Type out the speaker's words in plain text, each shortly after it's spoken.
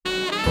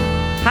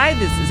Hi,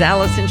 this is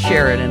Allison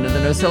Sheridan of the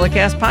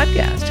NosillaCast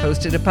podcast,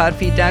 hosted at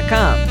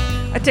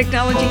podfeet.com, a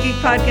technology geek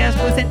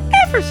podcast with an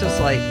ever so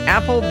slight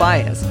Apple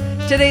bias.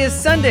 Today is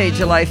Sunday,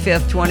 July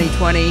 5th,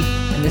 2020,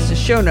 and this is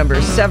show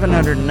number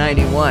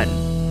 791.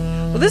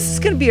 Well, this is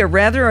going to be a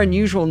rather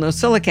unusual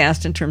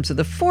NosillaCast in terms of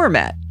the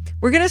format.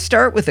 We're going to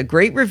start with a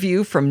great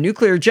review from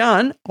Nuclear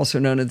John, also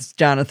known as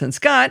Jonathan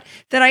Scott,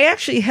 that I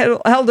actually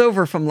held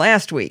over from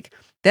last week.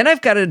 Then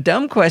I've got a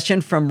dumb question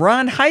from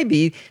Ron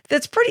Hybe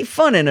that's pretty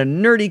fun in a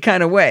nerdy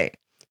kind of way.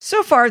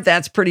 So far,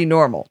 that's pretty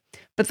normal.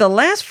 But the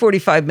last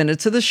 45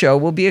 minutes of the show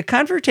will be a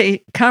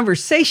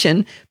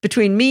conversation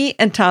between me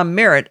and Tom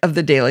Merritt of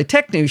the Daily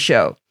Tech News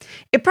Show.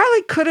 It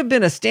probably could have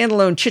been a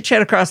standalone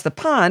chit-chat across the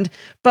pond,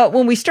 but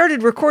when we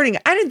started recording,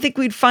 I didn't think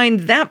we'd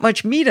find that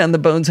much meat on the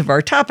bones of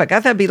our topic. I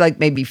thought it'd be like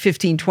maybe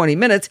 15, 20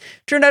 minutes.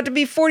 Turned out to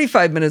be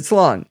 45 minutes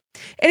long.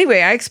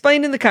 Anyway, I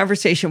explained in the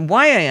conversation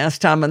why I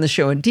asked Tom on the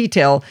show in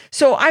detail,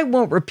 so I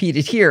won't repeat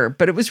it here,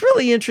 but it was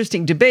really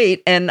interesting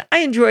debate, and I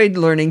enjoyed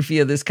learning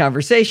via this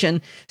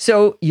conversation,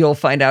 so you'll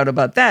find out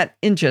about that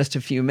in just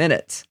a few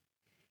minutes.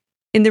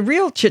 In the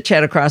real Chit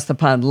Chat Across the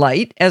Pond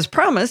light, as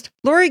promised,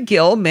 Lori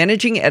Gill,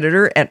 managing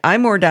editor at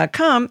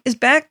imore.com, is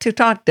back to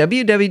talk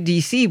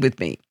WWDC with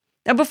me.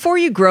 Now, before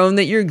you groan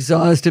that you're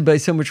exhausted by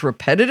so much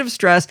repetitive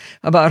stress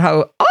about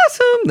how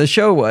awesome the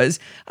show was,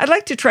 I'd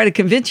like to try to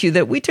convince you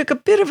that we took a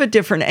bit of a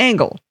different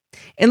angle.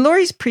 In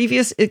Lori's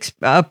previous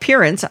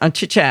appearance on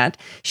Chit Chat,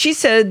 she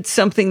said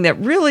something that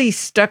really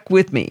stuck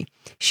with me.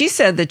 She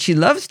said that she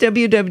loves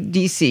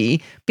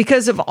WWDC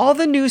because of all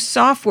the new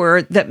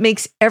software that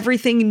makes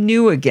everything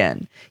new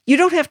again. You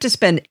don't have to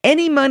spend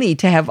any money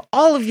to have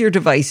all of your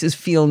devices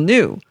feel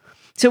new.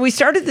 So we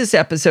started this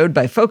episode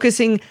by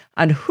focusing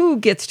on who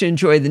gets to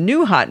enjoy the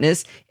new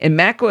hotness in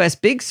macOS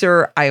Big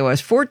Sur,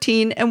 iOS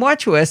 14, and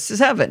watchOS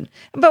 7.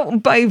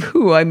 But by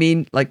who, I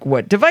mean like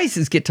what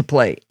devices get to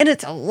play. And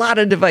it's a lot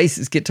of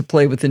devices get to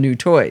play with the new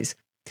toys.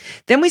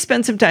 Then we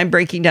spent some time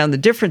breaking down the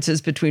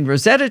differences between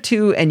Rosetta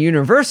 2 and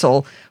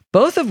Universal,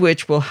 both of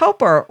which will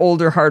help our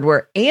older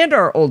hardware and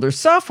our older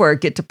software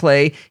get to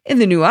play in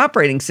the new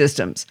operating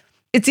systems.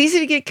 It's easy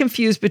to get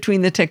confused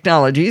between the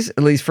technologies,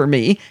 at least for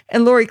me,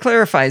 and Lori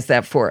clarifies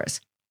that for us.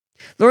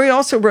 Lori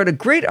also wrote a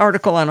great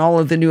article on all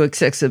of the new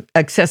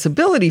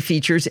accessibility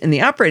features in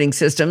the operating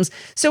systems,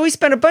 so we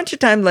spent a bunch of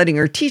time letting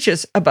her teach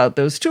us about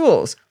those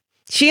tools.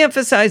 She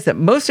emphasized that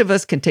most of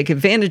us can take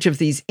advantage of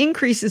these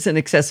increases in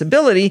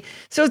accessibility,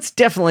 so it's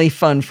definitely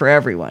fun for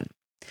everyone.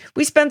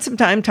 We spent some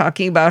time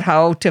talking about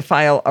how to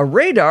file a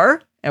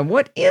radar and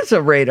what is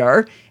a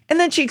radar, and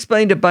then she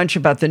explained a bunch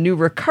about the new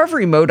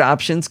recovery mode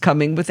options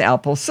coming with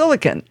Apple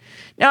Silicon.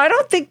 Now, I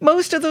don't think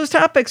most of those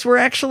topics were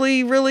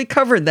actually really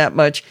covered that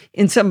much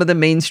in some of the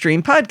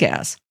mainstream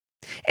podcasts.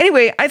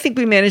 Anyway, I think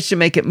we managed to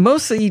make it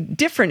mostly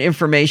different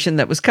information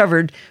that was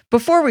covered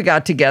before we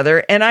got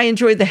together, and I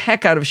enjoyed the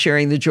heck out of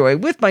sharing the joy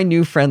with my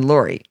new friend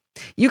Lori.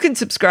 You can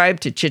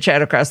subscribe to Chit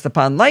Chat Across the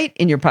Pond Light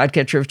in your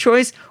podcatcher of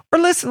choice, or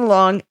listen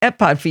along at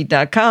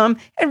podfeet.com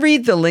and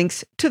read the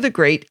links to the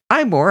great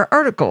iMore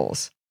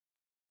articles.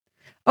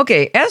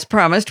 Okay, as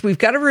promised, we've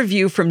got a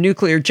review from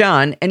Nuclear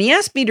John, and he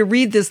asked me to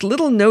read this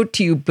little note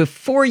to you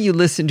before you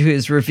listen to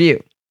his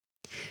review.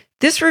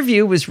 This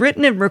review was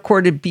written and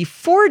recorded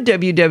before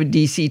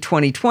WWDC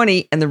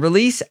 2020 and the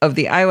release of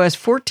the iOS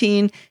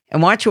 14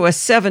 and watchOS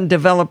 7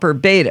 developer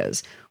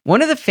betas.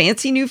 One of the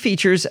fancy new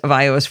features of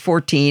iOS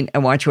 14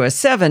 and watchOS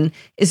 7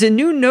 is a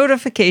new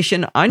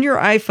notification on your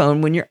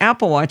iPhone when your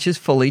Apple Watch is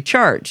fully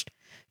charged.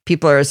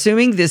 People are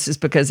assuming this is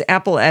because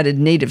Apple added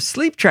native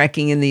sleep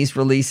tracking in these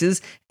releases,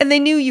 and they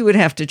knew you would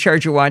have to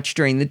charge your watch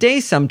during the day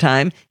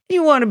sometime, and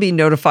you want to be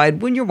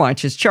notified when your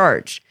watch is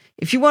charged.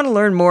 If you want to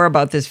learn more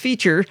about this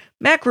feature,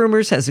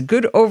 MacRumors has a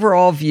good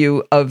overall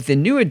view of the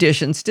new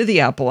additions to the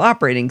Apple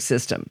operating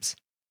systems.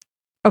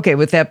 Okay,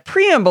 with that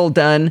preamble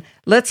done,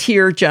 let's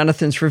hear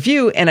Jonathan's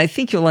review, and I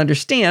think you'll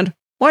understand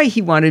why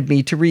he wanted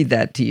me to read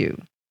that to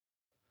you.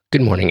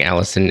 Good morning,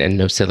 Allison and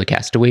NosillaCast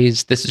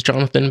castaways. This is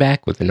Jonathan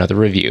back with another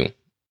review.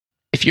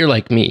 If you're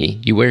like me,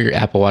 you wear your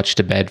Apple Watch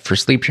to bed for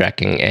sleep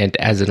tracking and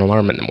as an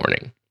alarm in the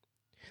morning.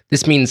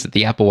 This means that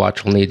the Apple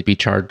Watch will need to be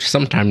charged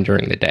sometime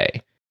during the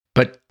day,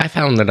 but I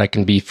found that I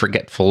can be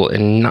forgetful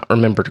and not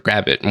remember to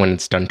grab it when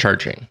it's done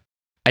charging.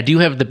 I do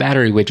have the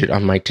battery widget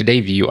on my Today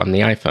view on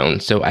the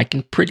iPhone, so I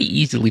can pretty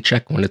easily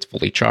check when it's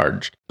fully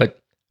charged, but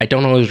I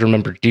don't always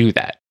remember to do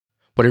that.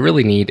 What I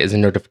really need is a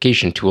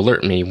notification to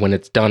alert me when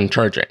it's done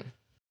charging.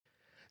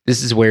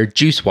 This is where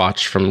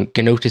JuiceWatch from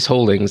Gnotis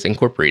Holdings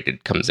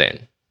Incorporated comes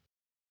in.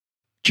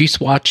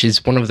 JuiceWatch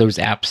is one of those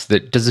apps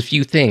that does a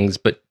few things,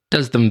 but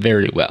does them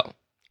very well.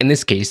 In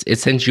this case, it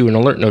sends you an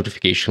alert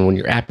notification when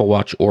your Apple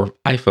Watch or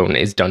iPhone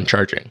is done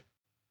charging.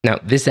 Now,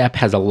 this app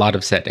has a lot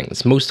of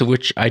settings, most of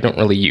which I don't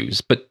really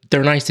use, but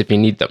they're nice if you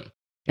need them.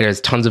 It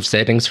has tons of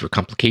settings for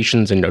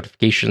complications and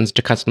notifications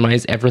to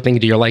customize everything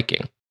to your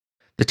liking.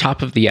 The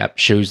top of the app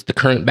shows the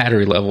current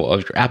battery level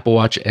of your Apple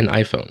Watch and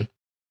iPhone.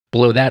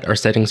 Below that are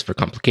settings for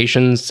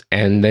complications,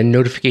 and then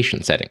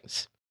notification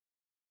settings.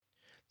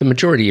 The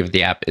majority of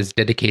the app is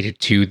dedicated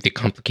to the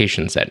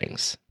complication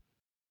settings.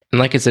 And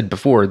like I said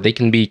before, they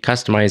can be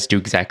customized to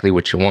exactly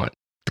what you want.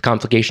 The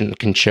complication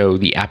can show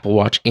the Apple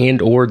Watch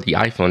and or the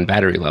iPhone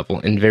battery level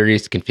in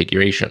various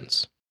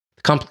configurations.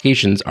 The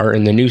complications are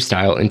in the new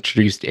style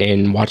introduced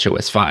in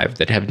watchOS 5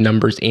 that have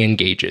numbers and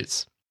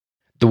gauges.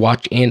 The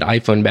watch and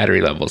iPhone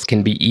battery levels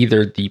can be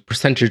either the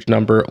percentage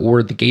number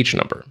or the gauge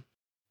number.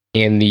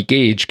 And the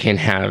gauge can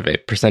have a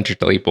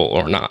percentage label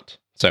or not.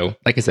 So,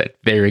 like I said,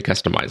 very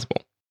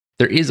customizable.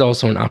 There is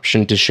also an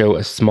option to show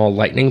a small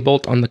lightning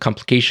bolt on the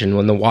complication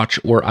when the watch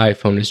or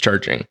iPhone is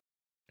charging.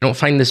 I don't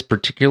find this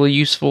particularly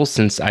useful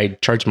since I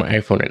charge my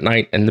iPhone at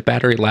night and the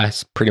battery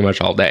lasts pretty much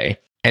all day.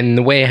 And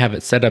the way I have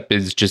it set up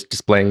is just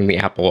displaying the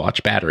Apple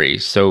Watch battery,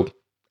 so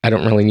I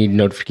don't really need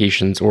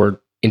notifications or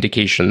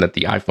indication that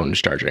the iPhone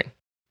is charging.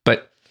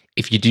 But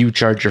if you do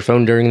charge your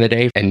phone during the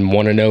day and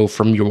want to know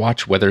from your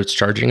watch whether it's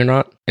charging or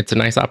not, it's a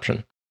nice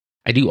option.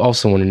 I do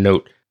also want to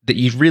note that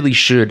you really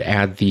should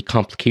add the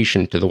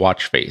complication to the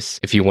watch face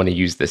if you want to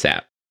use this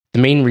app. The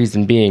main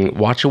reason being,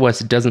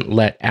 watchOS doesn't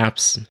let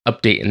apps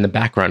update in the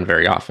background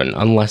very often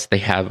unless they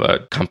have a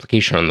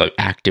complication on the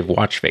active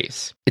watch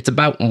face. It's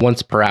about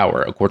once per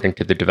hour, according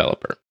to the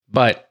developer.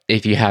 But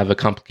if you have a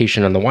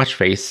complication on the watch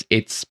face,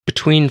 it's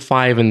between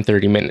 5 and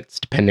 30 minutes,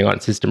 depending on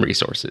system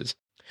resources.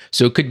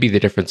 So it could be the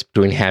difference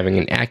between having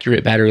an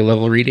accurate battery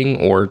level reading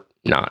or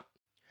not.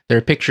 There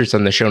are pictures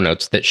on the show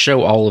notes that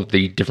show all of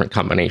the different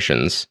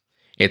combinations.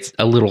 It's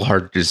a little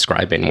hard to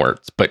describe in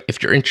words, but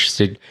if you're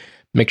interested,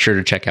 make sure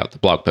to check out the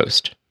blog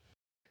post.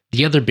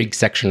 The other big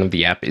section of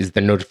the app is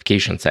the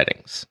notification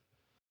settings.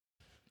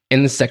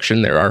 In this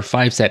section, there are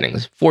 5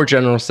 settings, 4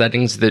 general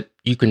settings that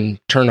you can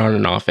turn on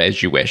and off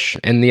as you wish,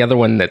 and the other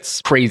one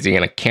that's crazy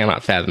and I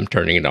cannot fathom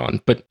turning it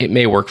on, but it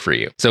may work for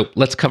you. So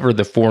let's cover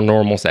the 4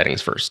 normal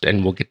settings first,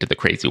 and we'll get to the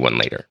crazy one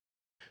later.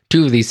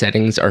 2 of these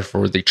settings are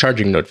for the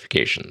charging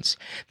notifications.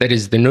 That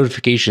is, the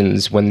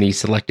notifications when the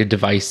selected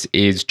device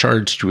is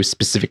charged to a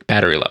specific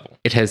battery level.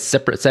 It has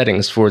separate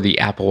settings for the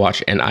Apple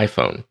Watch and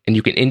iPhone, and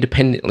you can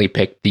independently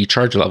pick the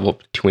charge level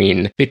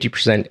between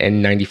 50%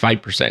 and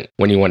 95%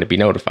 when you want to be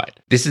notified.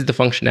 This is the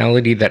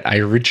functionality that I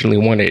originally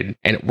wanted,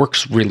 and it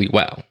works really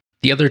well.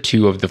 The other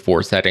 2 of the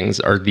 4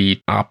 settings are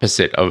the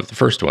opposite of the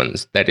first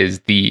ones, that is,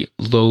 the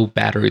low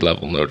battery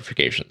level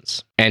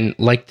notifications. And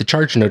like the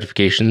charge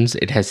notifications,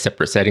 it has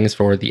separate settings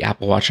for the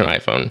Apple Watch and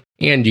iPhone,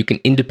 and you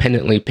can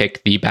independently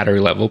pick the battery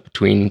level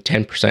between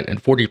 10%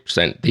 and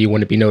 40% that you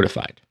want to be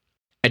notified.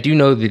 I do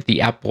know that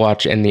the Apple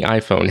Watch and the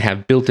iPhone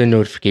have built-in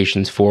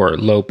notifications for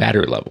low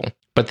battery level,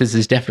 but this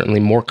is definitely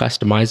more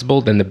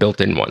customizable than the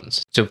built-in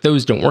ones. So if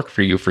those don't work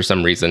for you for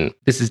some reason,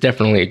 this is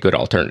definitely a good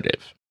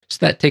alternative.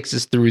 So that takes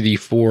us through the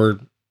 4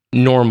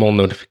 normal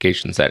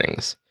notification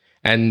settings.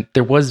 And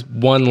there was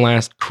one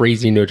last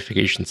crazy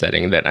notification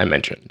setting that I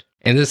mentioned.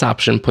 And this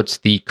option puts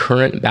the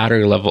current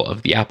battery level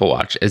of the Apple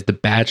Watch as the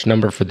badge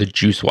number for the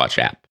Juice Watch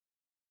app.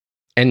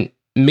 And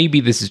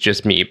maybe this is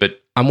just me,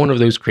 but I'm one of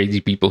those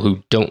crazy people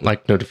who don't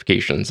like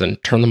notifications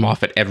and turn them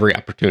off at every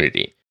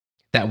opportunity.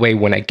 That way,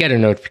 when I get a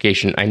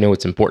notification, I know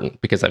it's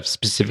important because I've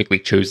specifically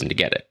chosen to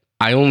get it.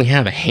 I only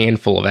have a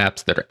handful of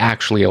apps that are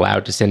actually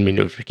allowed to send me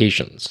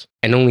notifications,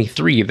 and only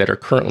 3 that are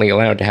currently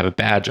allowed to have a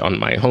badge on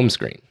my home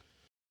screen.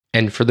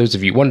 And for those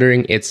of you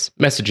wondering, it's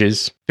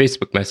Messages,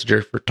 Facebook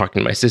Messenger for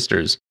talking to my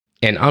sisters,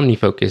 and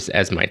OmniFocus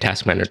as my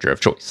task manager of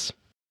choice.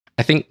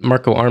 I think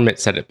Marco Arment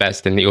said it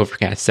best in the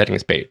Overcast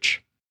settings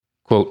page.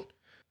 Quote,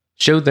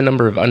 "Show the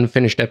number of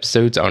unfinished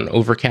episodes on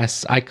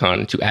Overcast's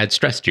icon to add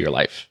stress to your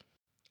life."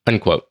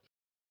 Unquote.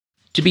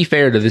 To be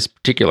fair to this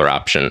particular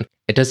option,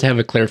 it does have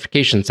a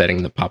clarification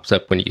setting that pops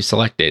up when you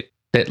select it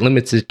that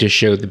limits it to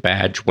show the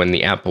badge when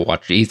the Apple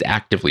Watch is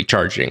actively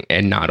charging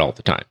and not all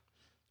the time,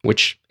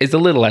 which is a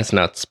little less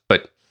nuts,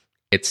 but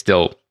it's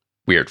still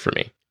weird for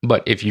me.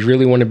 But if you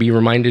really want to be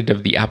reminded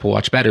of the Apple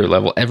Watch battery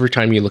level every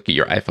time you look at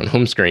your iPhone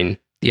home screen,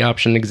 the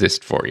option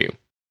exists for you.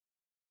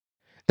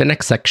 The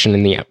next section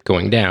in the app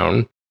going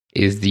down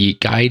is the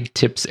Guide,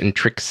 Tips, and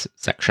Tricks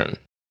section.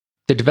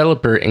 The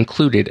developer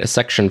included a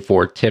section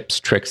for tips,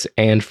 tricks,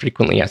 and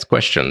frequently asked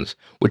questions,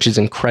 which is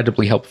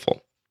incredibly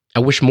helpful. I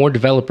wish more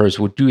developers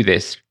would do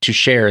this to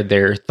share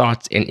their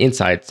thoughts and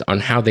insights on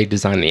how they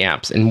design the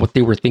apps and what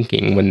they were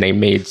thinking when they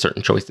made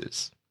certain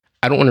choices.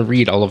 I don't want to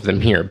read all of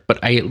them here, but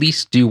I at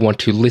least do want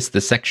to list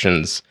the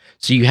sections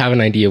so you have an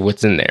idea of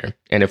what's in there,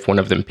 and if one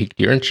of them piqued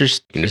your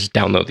interest, you can just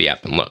download the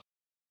app and look.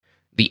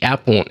 The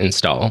app won't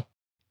install,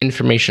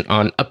 information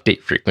on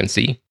update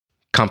frequency,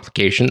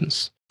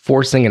 complications,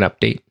 forcing an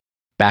update,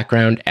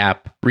 background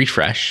app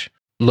refresh,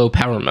 low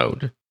power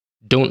mode,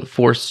 don't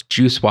force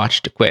Juice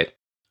Watch to quit,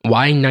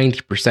 why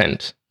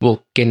 90%,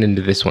 we'll get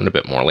into this one a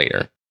bit more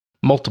later,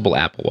 multiple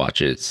Apple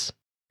Watches,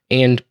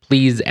 and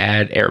please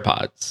add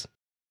AirPods.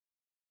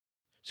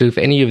 So if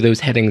any of those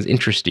headings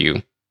interest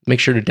you, make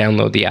sure to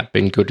download the app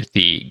and go to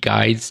the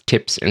Guides,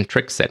 Tips, and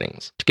Tricks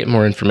settings to get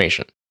more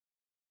information.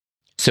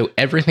 So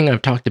everything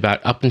I've talked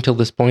about up until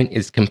this point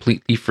is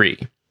completely free.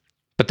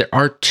 But there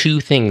are two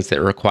things that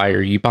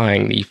require you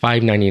buying the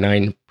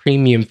 $5.99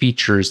 premium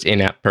features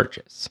in-app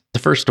purchase. The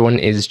first one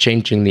is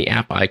changing the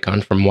app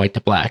icon from white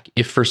to black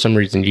if for some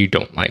reason you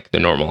don't like the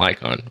normal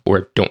icon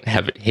or don't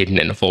have it hidden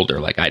in a folder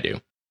like I do.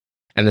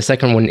 And the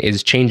second one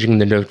is changing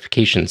the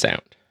notification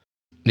sound.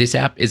 This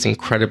app is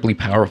incredibly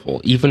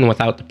powerful, even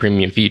without the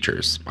premium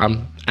features.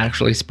 I'm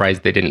actually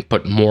surprised they didn't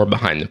put more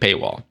behind the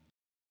paywall.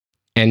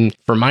 And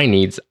for my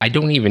needs, I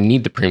don't even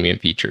need the premium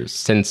features,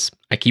 since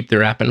I keep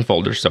their app in a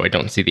folder so I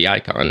don't see the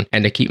icon,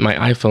 and I keep my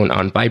iPhone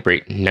on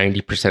vibrate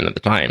 90% of the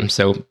time,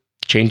 so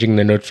changing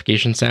the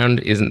notification sound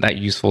isn't that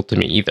useful to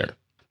me either.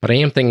 But I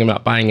am thinking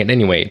about buying it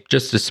anyway,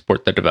 just to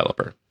support the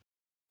developer.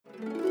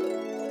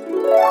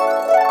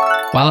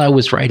 While I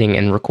was writing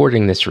and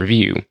recording this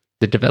review,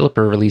 the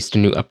developer released a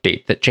new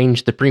update that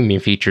changed the premium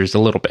features a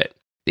little bit.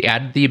 They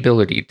added the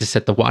ability to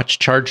set the watch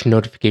charge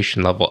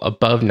notification level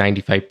above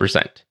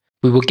 95%.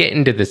 We will get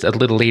into this a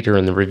little later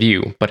in the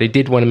review, but I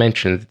did want to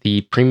mention that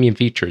the premium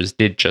features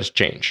did just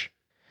change.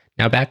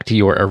 Now back to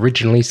your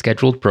originally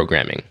scheduled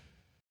programming.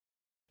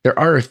 There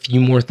are a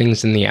few more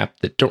things in the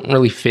app that don't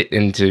really fit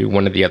into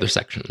one of the other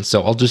sections,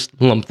 so I'll just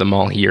lump them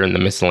all here in the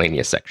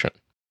miscellaneous section.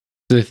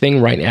 The thing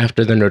right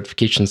after the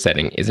notification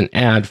setting is an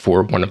ad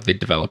for one of the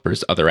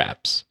developer's other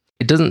apps.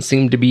 It doesn't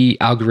seem to be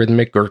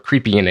algorithmic or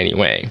creepy in any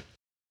way.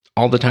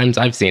 All the times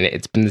I've seen it,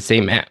 it's been the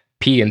same app,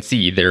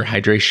 PNC, their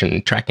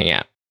hydration tracking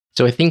app.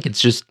 So I think it's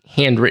just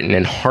handwritten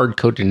and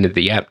hard-coded into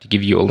the app to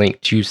give you a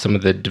link to some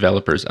of the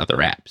developer's other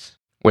apps,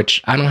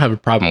 which I don't have a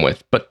problem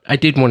with, but I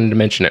did want to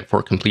mention it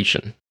for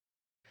completion.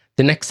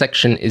 The next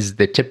section is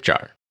the tip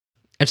jar.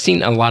 I've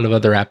seen a lot of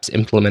other apps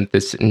implement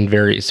this in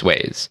various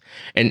ways,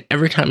 and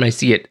every time I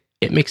see it,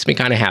 it makes me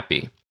kind of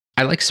happy.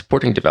 I like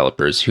supporting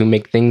developers who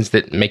make things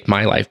that make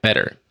my life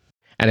better.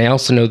 And I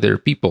also know there are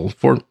people,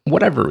 for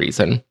whatever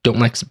reason, don't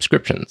like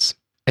subscriptions.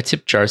 A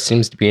tip jar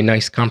seems to be a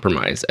nice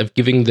compromise of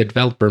giving the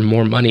developer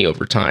more money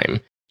over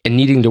time and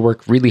needing to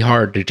work really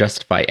hard to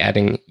justify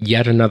adding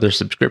yet another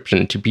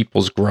subscription to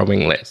people's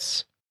growing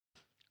lists.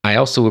 I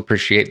also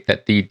appreciate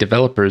that the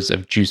developers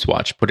of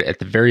JuiceWatch put it at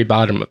the very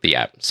bottom of the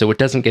app so it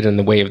doesn't get in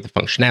the way of the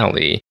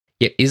functionality,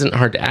 yet isn't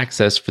hard to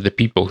access for the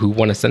people who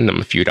want to send them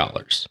a few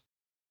dollars.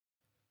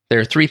 There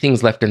are 3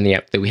 things left in the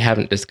app that we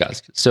haven't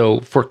discussed,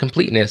 so for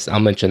completeness, I'll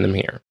mention them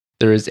here.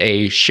 There is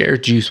a Share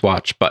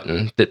JuiceWatch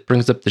button that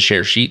brings up the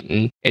share sheet,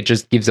 and it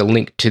just gives a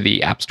link to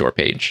the App Store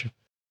page.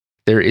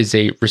 There is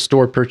a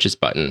Restore Purchase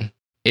button,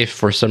 if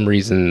for some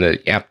reason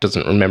the app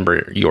doesn't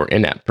remember your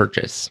in-app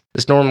purchase.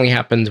 This normally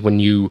happens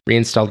when you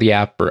reinstall the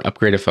app or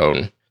upgrade a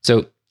phone,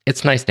 so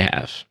it's nice to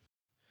have.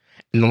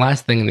 And the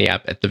last thing in the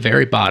app at the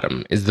very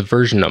bottom is the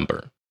version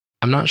number.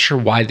 I'm not sure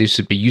why this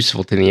would be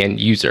useful to the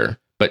end user,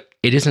 but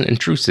it isn't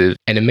intrusive,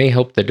 and it may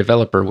help the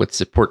developer with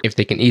support if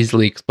they can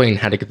easily explain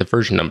how to get the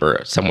version number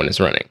someone is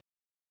running.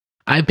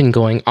 I've been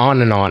going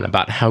on and on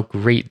about how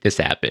great this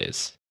app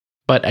is,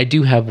 but I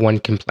do have one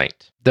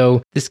complaint,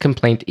 though this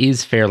complaint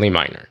is fairly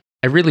minor.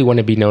 I really want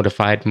to be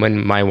notified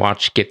when my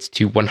watch gets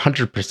to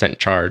 100%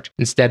 charge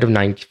instead of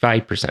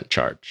 95%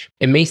 charge.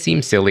 It may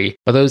seem silly,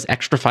 but those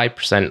extra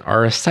 5%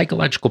 are a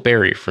psychological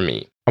barrier for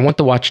me. I want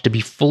the watch to be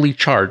fully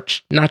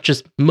charged, not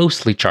just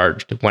mostly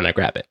charged when I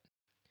grab it.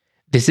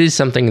 This is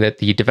something that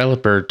the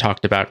developer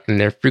talked about in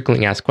their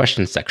frequently asked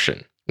questions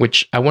section,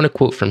 which I want to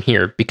quote from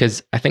here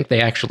because I think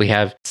they actually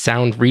have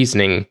sound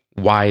reasoning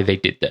why they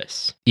did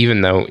this,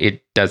 even though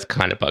it does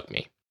kind of bug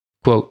me.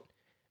 Quote,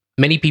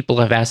 "Many people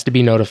have asked to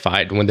be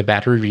notified when the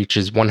battery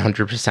reaches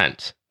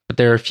 100%, but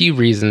there are a few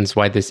reasons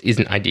why this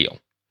isn't ideal.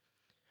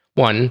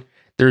 1,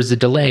 there is a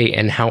delay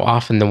in how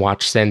often the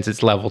watch sends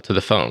its level to the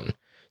phone,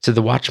 so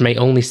the watch may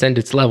only send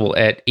its level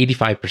at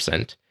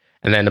 85%,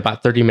 and then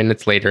about 30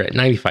 minutes later at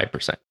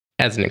 95%.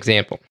 As an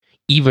example,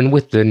 even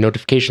with the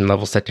notification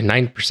level set to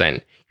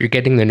 90%, you're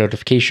getting the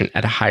notification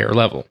at a higher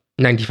level,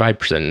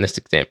 95% in this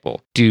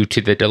example, due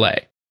to the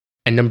delay.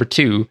 And number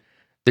 2,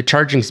 the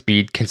charging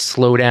speed can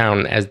slow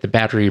down as the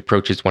battery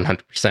approaches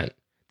 100%.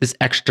 This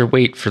extra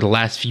wait for the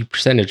last few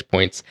percentage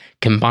points,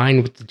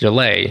 combined with the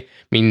delay,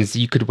 means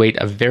you could wait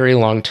a very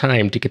long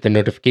time to get the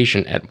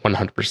notification at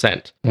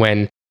 100%,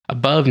 when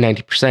above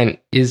 90%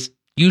 is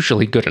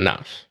usually good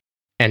enough."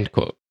 End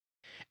quote.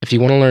 If you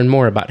want to learn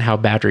more about how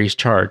batteries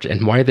charge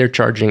and why their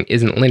charging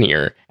isn't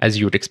linear, as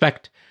you would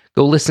expect,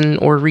 go listen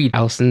or read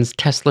Allison's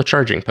Tesla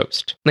charging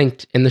post,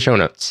 linked in the show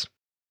notes.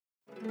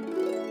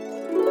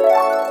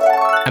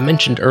 I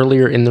mentioned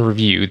earlier in the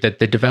review that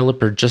the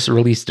developer just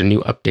released a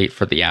new update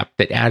for the app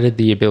that added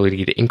the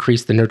ability to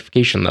increase the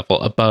notification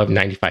level above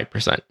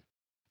 95%.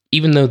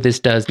 Even though this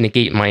does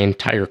negate my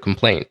entire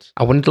complaint,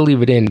 I wanted to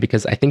leave it in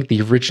because I think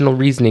the original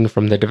reasoning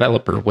from the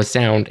developer was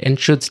sound and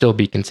should still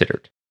be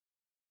considered.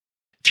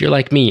 If you're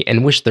like me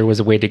and wish there was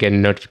a way to get a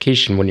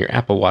notification when your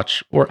Apple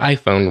Watch or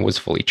iPhone was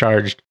fully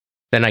charged,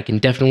 then I can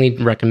definitely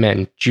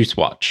recommend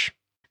JuiceWatch,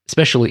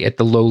 especially at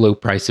the low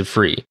price of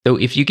free. Though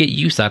if you get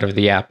use out of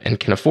the app and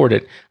can afford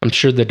it, I'm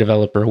sure the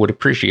developer would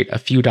appreciate a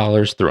few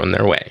dollars thrown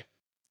their way.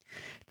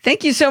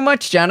 Thank you so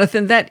much,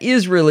 Jonathan. That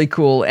is really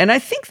cool. And I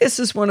think this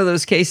is one of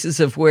those cases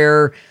of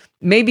where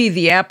Maybe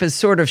the app is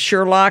sort of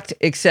Sherlocked,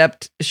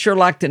 except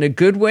Sherlocked in a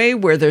good way,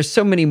 where there's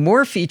so many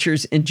more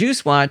features in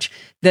JuiceWatch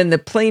than the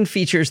plain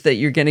features that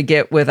you're going to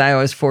get with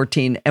iOS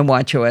 14 and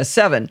watchOS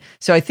 7.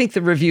 So I think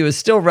the review is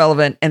still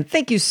relevant, and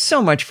thank you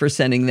so much for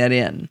sending that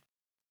in.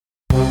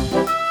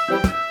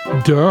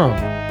 Dumb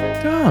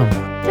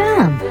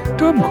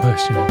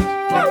questions.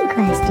 How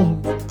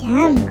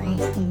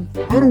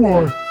do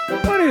I?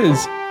 What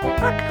is?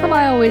 How come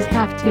I always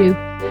have to?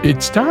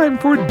 It's time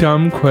for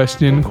Dumb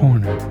Question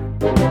Corner.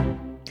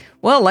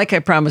 Well, like I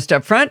promised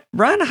up front,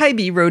 Ron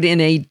Hybe wrote in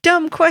a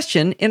dumb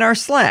question in our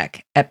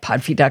Slack at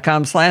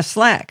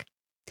podfeet.com/Slack.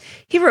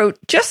 He wrote,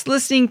 just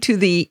listening to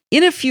the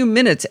In a Few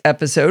Minutes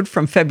episode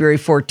from February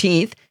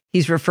 14th.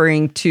 He's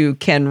referring to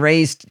Ken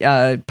Ray's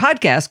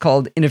podcast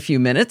called In a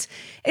Few Minutes.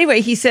 Anyway,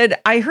 he said,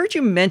 I heard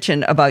you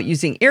mention about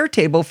using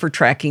Airtable for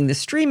tracking the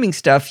streaming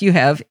stuff you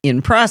have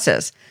in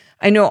process.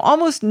 I know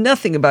almost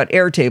nothing about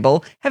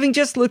Airtable, having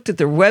just looked at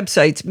their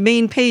website's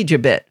main page a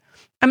bit.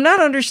 I'm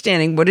not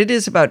understanding what it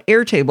is about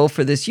Airtable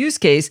for this use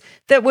case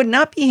that would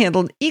not be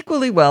handled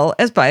equally well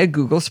as by a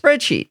Google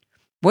spreadsheet.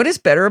 What is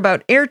better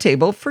about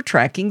Airtable for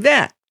tracking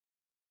that?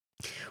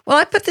 Well,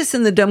 I put this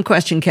in the dumb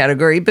question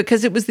category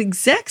because it was the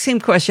exact same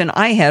question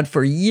I had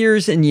for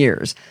years and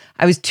years.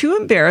 I was too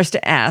embarrassed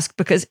to ask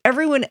because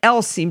everyone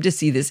else seemed to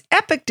see this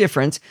epic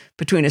difference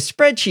between a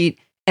spreadsheet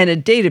and a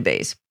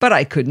database, but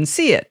I couldn't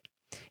see it.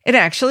 It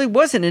actually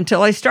wasn't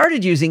until I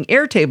started using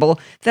Airtable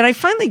that I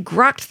finally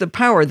grokked the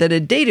power that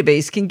a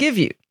database can give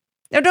you.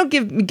 Now,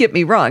 don't get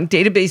me wrong,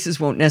 databases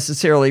won't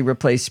necessarily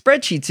replace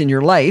spreadsheets in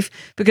your life,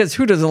 because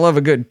who doesn't love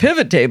a good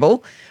pivot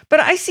table? But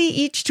I see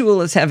each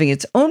tool as having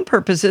its own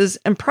purposes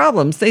and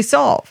problems they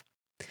solve.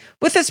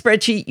 With a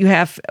spreadsheet, you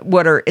have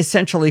what are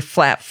essentially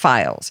flat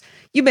files.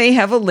 You may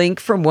have a link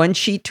from one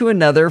sheet to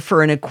another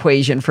for an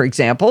equation, for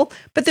example,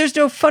 but there's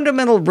no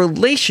fundamental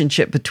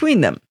relationship between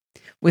them.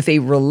 With a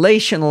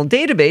relational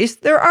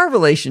database, there are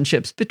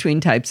relationships between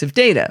types of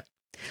data.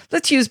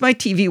 Let's use my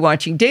TV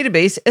watching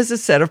database as a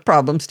set of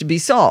problems to be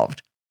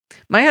solved.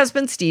 My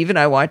husband Steve and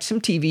I watch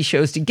some TV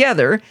shows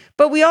together,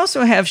 but we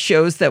also have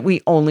shows that we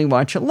only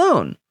watch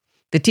alone.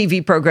 The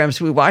TV programs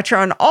we watch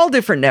are on all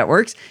different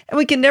networks, and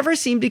we can never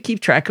seem to keep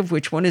track of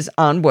which one is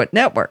on what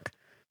network.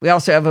 We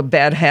also have a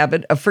bad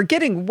habit of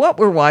forgetting what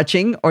we're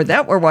watching or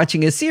that we're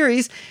watching a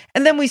series,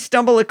 and then we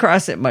stumble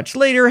across it much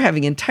later,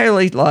 having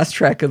entirely lost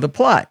track of the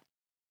plot.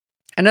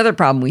 Another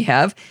problem we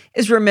have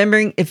is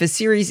remembering if a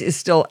series is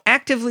still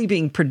actively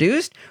being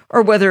produced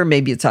or whether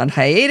maybe it's on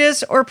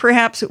hiatus or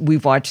perhaps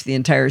we've watched the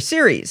entire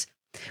series.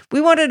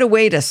 We wanted a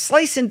way to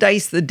slice and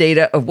dice the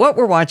data of what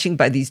we're watching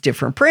by these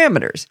different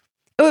parameters.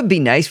 It would be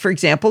nice, for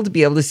example, to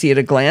be able to see at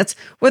a glance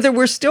whether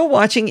we're still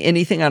watching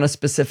anything on a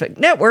specific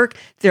network,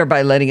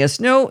 thereby letting us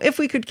know if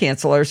we could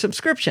cancel our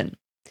subscription.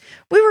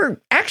 We were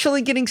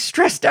actually getting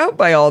stressed out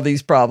by all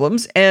these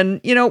problems,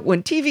 and,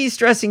 when TV is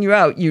stressing you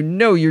out, you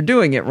know you're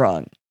doing it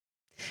wrong.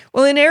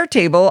 Well, in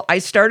Airtable, I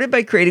started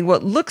by creating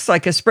what looks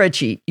like a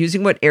spreadsheet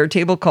using what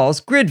Airtable calls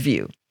grid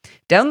view.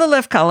 Down the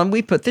left column,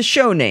 we put the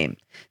show name.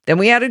 Then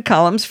we added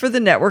columns for the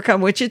network on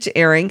which it's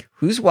airing,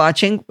 who's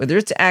watching, whether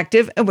it's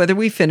active, and whether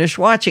we finished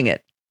watching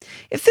it.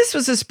 If this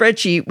was a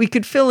spreadsheet, we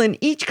could fill in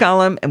each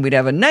column and we'd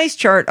have a nice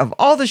chart of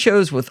all the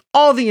shows with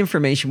all the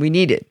information we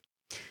needed.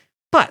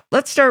 But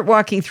let's start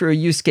walking through a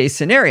use case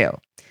scenario.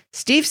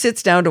 Steve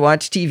sits down to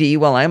watch TV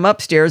while I'm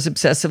upstairs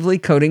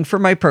obsessively coding for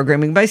my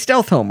Programming by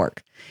Stealth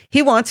homework.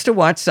 He wants to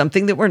watch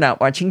something that we're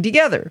not watching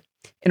together.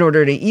 In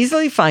order to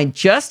easily find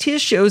just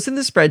his shows in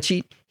the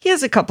spreadsheet, he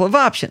has a couple of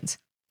options.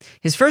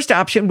 His first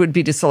option would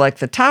be to select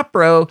the top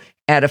row,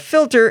 add a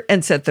filter,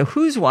 and set the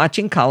Who's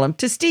Watching column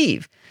to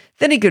Steve.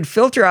 Then he could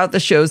filter out the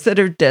shows that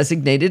are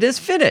designated as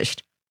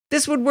finished.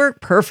 This would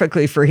work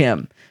perfectly for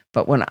him.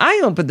 But when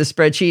I opened the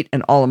spreadsheet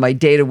and all of my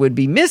data would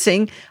be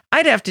missing,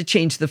 I'd have to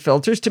change the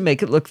filters to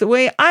make it look the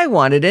way I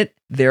wanted it,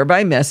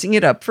 thereby messing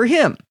it up for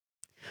him.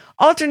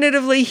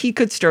 Alternatively, he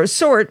could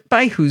sort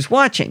by who's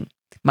watching.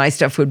 My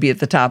stuff would be at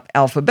the top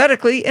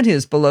alphabetically and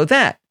his below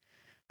that.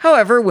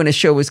 However, when a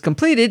show was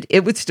completed,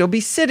 it would still be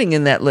sitting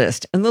in that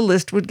list, and the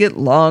list would get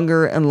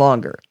longer and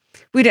longer.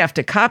 We'd have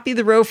to copy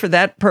the row for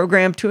that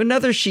program to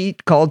another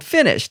sheet called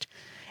Finished.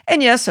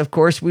 And yes, of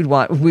course, we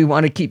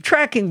want to keep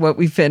tracking what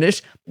we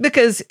finished,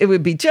 because it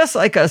would be just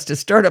like us to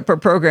start up a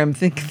program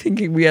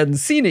thinking we hadn't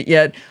seen it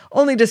yet,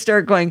 only to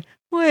start going,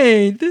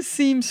 wait, this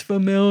seems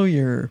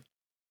familiar.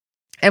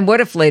 And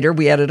what if later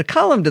we added a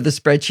column to the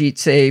spreadsheet,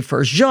 say,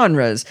 for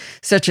genres,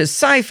 such as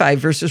sci-fi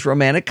versus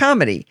romantic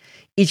comedy?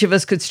 Each of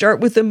us could start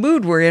with the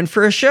mood we're in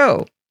for a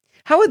show.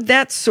 How would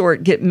that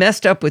sort get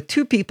messed up with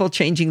two people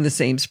changing the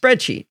same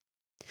spreadsheet?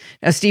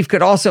 Now, Steve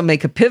could also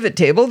make a pivot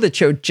table that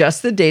showed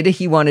just the data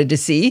he wanted to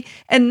see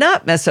and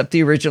not mess up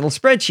the original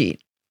spreadsheet.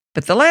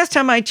 But the last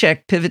time I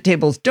checked, pivot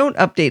tables don't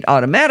update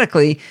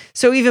automatically,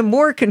 so even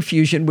more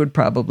confusion would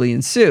probably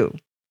ensue.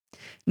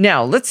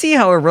 Now, let's see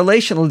how a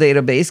relational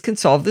database can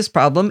solve this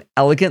problem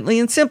elegantly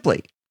and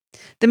simply.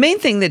 The main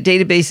thing that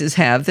databases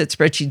have that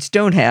spreadsheets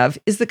don't have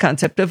is the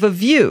concept of a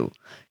view.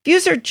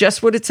 Views are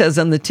just what it says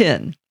on the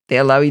tin. They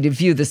allow you to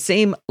view the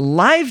same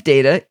live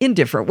data in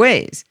different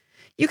ways.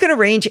 You can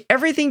arrange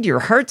everything to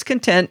your heart's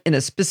content in a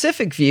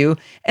specific view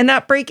and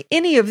not break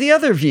any of the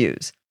other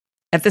views.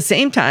 At the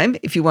same time,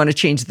 if you want to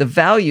change the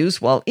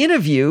values while in a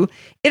view,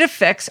 it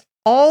affects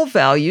all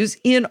values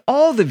in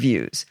all the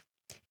views.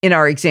 In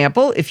our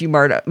example, if you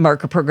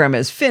mark a program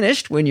as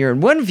finished when you're in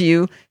one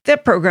view,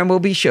 that program will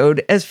be shown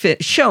as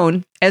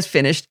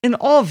finished in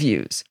all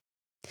views.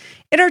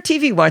 In our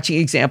TV watching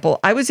example,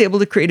 I was able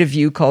to create a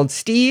view called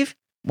Steve,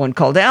 one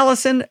called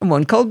Allison, and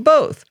one called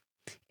Both.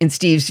 In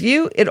Steve's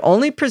view, it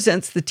only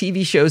presents the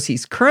TV shows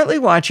he's currently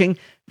watching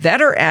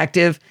that are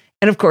active,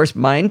 and of course,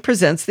 mine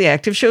presents the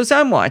active shows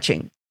I'm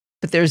watching.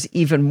 But there's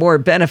even more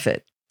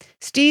benefit.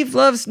 Steve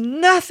loves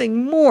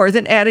nothing more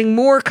than adding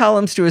more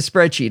columns to a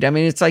spreadsheet. I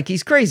mean, it's like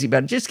he's crazy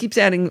about it. Just keeps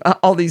adding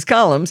all these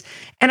columns.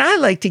 And I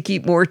like to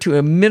keep more to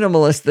a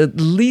minimalist, the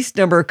least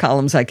number of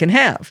columns I can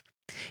have.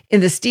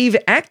 In the Steve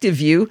active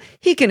view,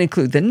 he can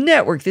include the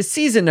network, the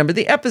season number,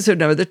 the episode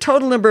number, the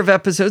total number of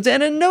episodes,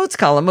 and a notes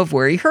column of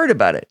where he heard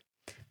about it.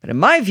 But in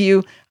my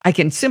view, I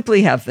can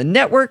simply have the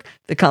network,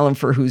 the column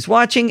for who's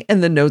watching,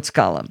 and the notes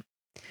column.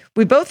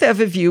 We both have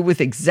a view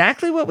with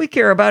exactly what we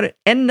care about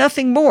and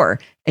nothing more,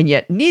 and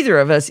yet neither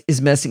of us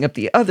is messing up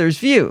the other's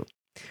view.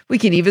 We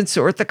can even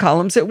sort the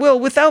columns at will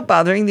without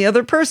bothering the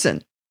other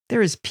person.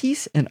 There is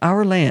peace in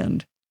our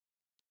land.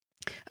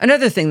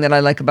 Another thing that I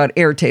like about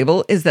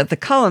Airtable is that the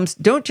columns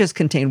don't just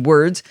contain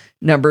words,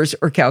 numbers,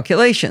 or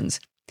calculations.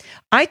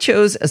 I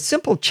chose a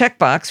simple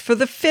checkbox for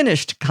the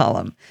finished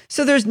column,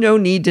 so there's no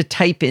need to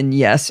type in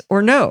yes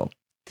or no.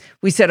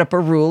 We set up a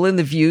rule in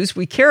the views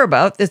we care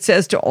about that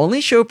says to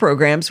only show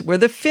programs where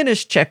the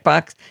finished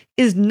checkbox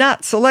is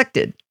not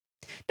selected.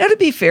 Now, to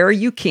be fair,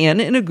 you can,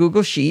 in a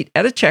Google Sheet,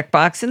 add a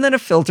checkbox and then a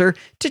filter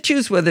to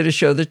choose whether to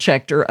show the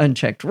checked or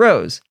unchecked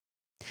rows.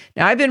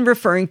 Now, I've been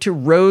referring to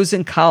rows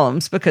and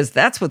columns because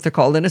that's what they're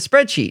called in a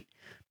spreadsheet.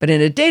 But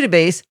in a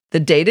database, the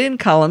data in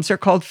columns are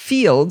called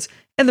fields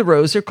and the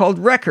rows are called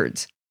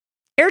records.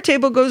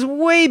 Airtable goes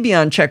way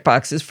beyond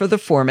checkboxes for the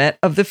format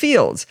of the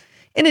fields.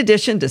 In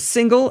addition to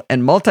single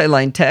and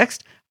multi-line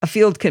text, a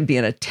field can be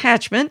an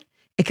attachment.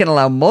 It can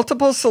allow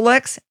multiple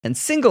selects and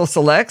single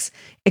selects.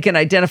 It can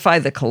identify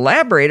the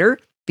collaborator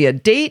via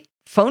date,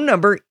 phone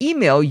number,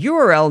 email,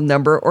 URL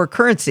number, or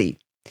currency.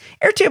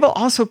 Airtable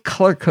also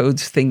color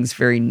codes things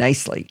very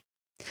nicely.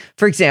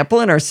 For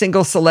example, in our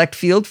single select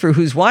field for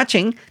who's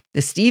watching,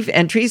 the Steve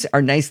entries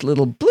are nice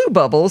little blue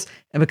bubbles,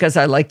 and because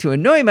I like to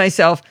annoy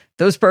myself,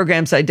 those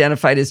programs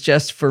identified as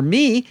just for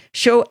me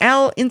show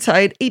Al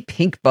inside a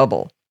pink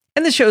bubble.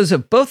 And the shows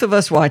of both of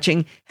us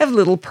watching have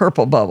little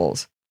purple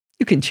bubbles.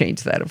 You can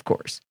change that, of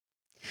course.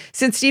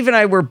 Since Steve and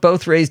I were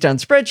both raised on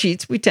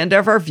spreadsheets, we tend to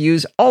have our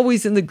views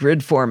always in the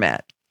grid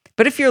format.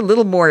 But if you're a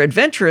little more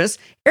adventurous,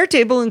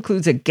 Airtable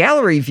includes a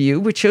gallery view,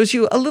 which shows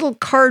you a little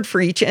card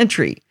for each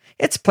entry.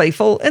 It's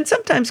playful and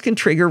sometimes can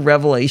trigger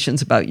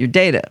revelations about your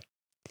data.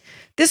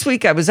 This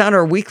week, I was on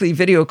our weekly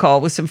video call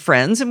with some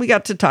friends, and we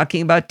got to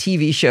talking about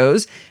TV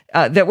shows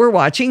that we're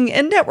watching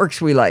and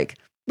networks we like.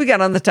 We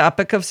got on the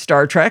topic of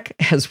Star Trek,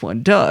 as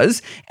one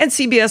does, and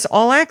CBS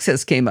All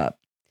Access came up.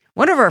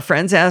 One of our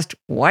friends asked,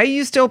 why are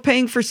you still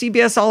paying for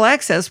CBS All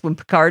Access when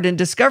Picard and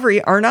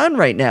Discovery aren't on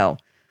right now?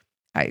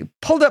 I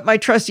pulled up my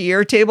trusty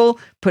Airtable,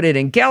 put it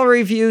in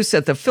gallery view,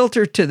 set the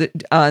filter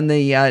on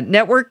the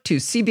network to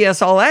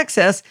CBS All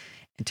Access,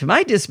 and to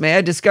my dismay,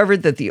 I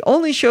discovered that the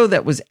only show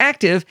that was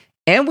active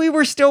and we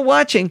were still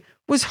watching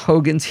was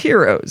Hogan's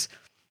Heroes.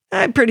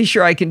 I'm pretty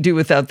sure I can do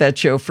without that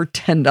show for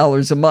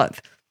 $10 a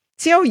month.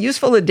 See how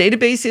useful a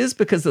database is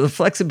because of the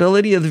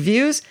flexibility of the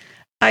views?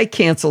 I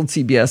canceled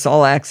CBS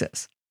All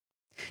Access.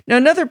 Now,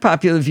 another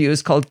popular view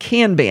is called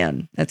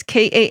Kanban. That's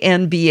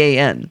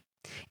Kanban.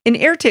 In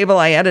Airtable,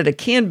 I added a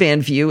Kanban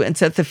view and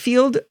set the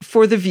field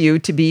for the view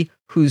to be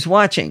who's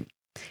watching.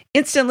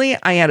 Instantly,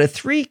 I had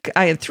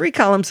three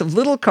columns of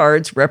little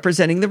cards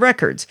representing the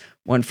records,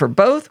 one for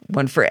both,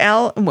 one for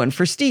Al, and one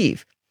for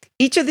Steve.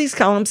 Each of these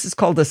columns is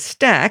called a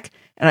stack,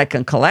 and I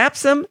can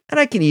collapse them, and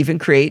I can even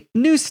create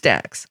new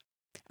stacks.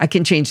 I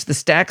can change the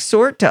stack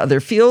sort to other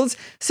fields,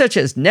 such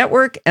as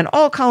network, and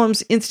all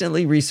columns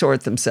instantly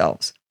resort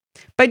themselves.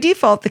 By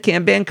default, the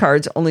Kanban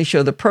cards only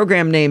show the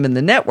program name and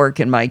the network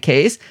in my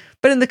case,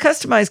 but in the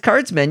Customize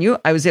Cards menu,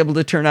 I was able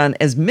to turn on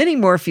as many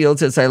more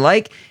fields as I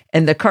like,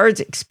 and the cards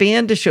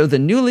expand to show the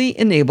newly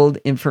enabled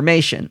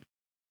information.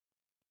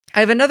 I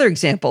have another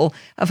example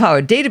of how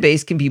a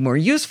database can be more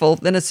useful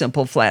than a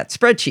simple flat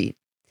spreadsheet.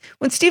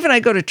 When Steve and I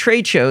go to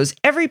trade shows,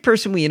 every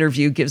person we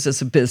interview gives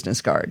us a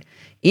business card.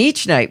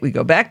 Each night, we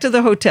go back to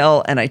the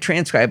hotel and I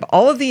transcribe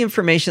all of the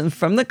information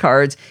from the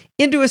cards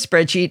into a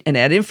spreadsheet and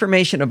add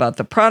information about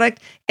the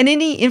product and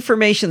any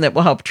information that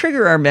will help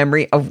trigger our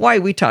memory of why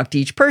we talked to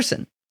each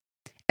person.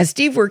 As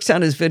Steve works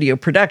on his video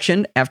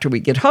production after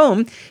we get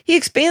home, he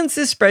expands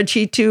this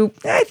spreadsheet to,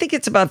 I think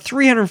it's about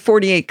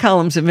 348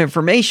 columns of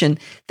information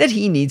that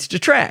he needs to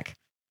track.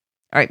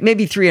 All right,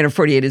 maybe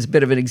 348 is a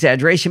bit of an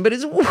exaggeration, but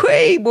it's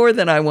way more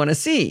than I want to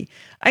see.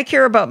 I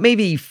care about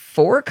maybe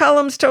 4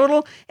 columns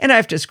total, and I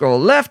have to scroll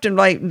left and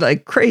right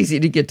like crazy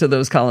to get to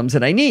those columns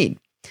that I need.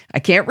 I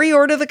can't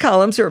reorder the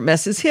columns or it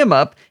messes him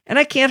up, and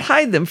I can't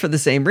hide them for the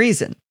same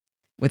reason.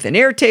 With an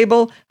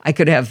Airtable, I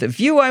could have the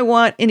view I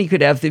want, and he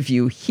could have the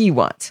view he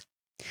wants.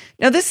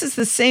 Now, this is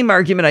the same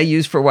argument I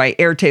use for why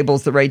Airtable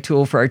is the right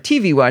tool for our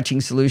TV watching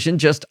solution,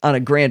 just on a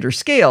grander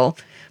scale.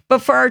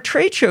 But for our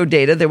trade show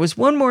data, there was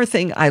one more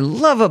thing I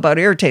love about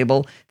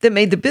Airtable that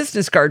made the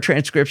business card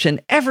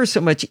transcription ever so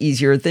much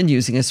easier than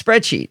using a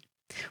spreadsheet.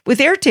 With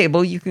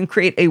Airtable, you can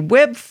create a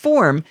web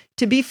form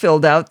to be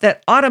filled out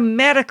that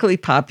automatically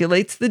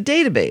populates the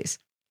database.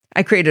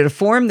 I created a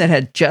form that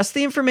had just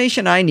the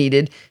information I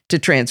needed to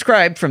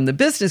transcribe from the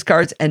business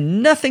cards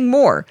and nothing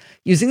more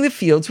using the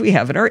fields we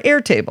have in our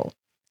Airtable.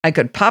 I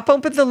could pop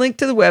open the link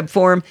to the web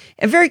form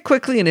and very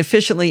quickly and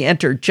efficiently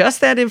enter just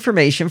that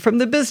information from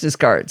the business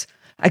cards.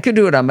 I could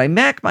do it on my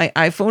Mac, my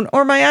iPhone,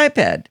 or my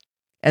iPad.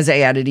 As I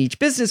added each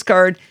business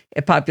card,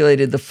 it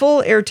populated the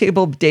full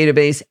Airtable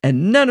database,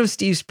 and none of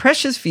Steve's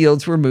precious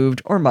fields were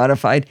moved or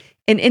modified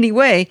in any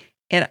way,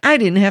 and I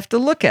didn't have to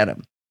look at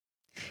them.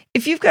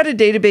 If you've got a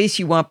database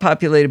you want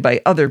populated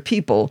by other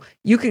people,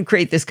 you can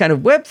create this kind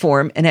of web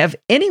form and have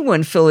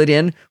anyone fill it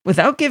in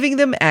without giving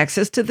them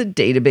access to the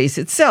database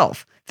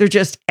itself. They're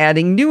just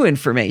adding new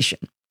information.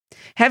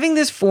 Having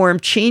this form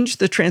changed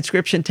the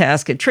transcription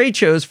task at trade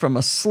shows from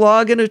a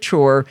slog and a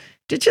chore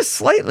to just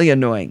slightly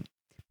annoying.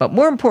 But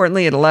more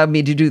importantly, it allowed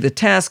me to do the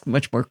task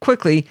much more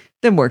quickly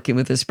than working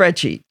with a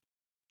spreadsheet.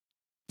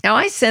 Now,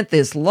 I sent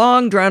this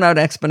long, drawn-out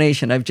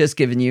explanation I've just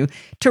given you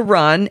to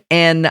Ron,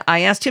 and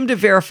I asked him to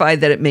verify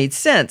that it made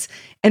sense,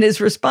 and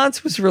his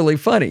response was really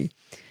funny.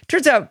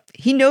 Turns out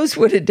he knows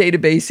what a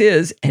database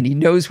is, and he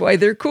knows why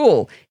they're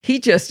cool. He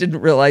just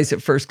didn't realize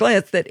at first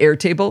glance that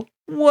Airtable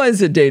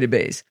was a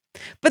database.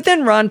 But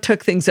then Ron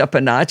took things up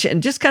a notch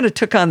and just kind of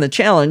took on the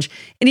challenge,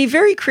 and he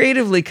very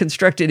creatively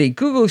constructed a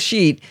Google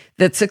Sheet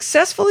that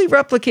successfully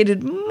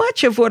replicated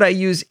much of what I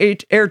use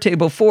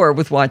Airtable for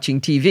with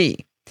watching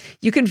TV.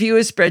 You can view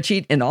his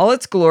spreadsheet in all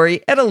its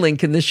glory at a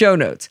link in the show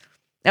notes.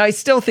 Now, I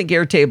still think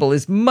Airtable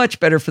is much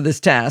better for this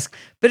task,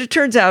 but it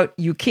turns out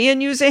you can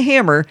use a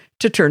hammer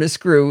to turn a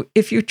screw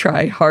if you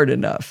try hard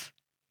enough.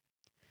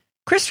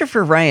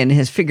 Christopher Ryan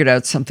has figured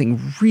out something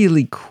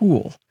really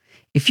cool.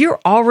 If you're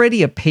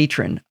already a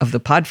patron of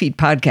the Podfeet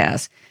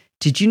podcast,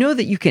 did you know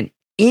that you can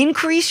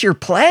increase your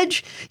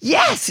pledge?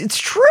 Yes, it's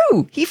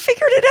true. He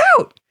figured it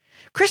out.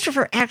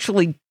 Christopher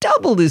actually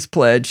doubled his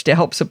pledge to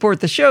help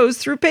support the shows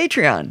through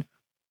Patreon.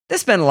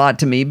 This meant a lot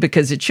to me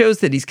because it shows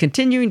that he's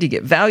continuing to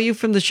get value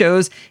from the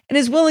shows and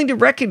is willing to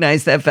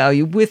recognize that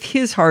value with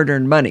his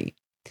hard-earned money.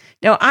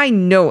 Now, I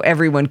know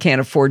everyone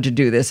can't afford to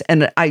do this,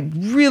 and I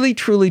really,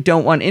 truly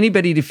don't want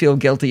anybody to feel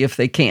guilty if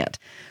they can't.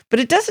 But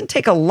it doesn't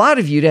take a lot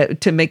of you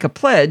to make a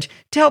pledge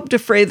to help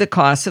defray the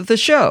costs of the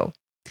show.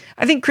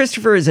 I think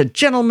Christopher is a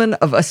gentleman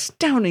of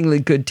astoundingly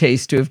good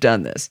taste to have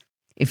done this.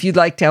 If you'd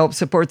like to help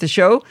support the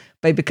show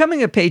by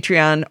becoming a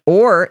Patreon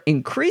or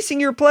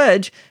increasing your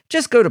pledge,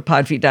 just go to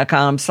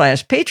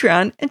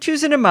podfeet.com/Patreon and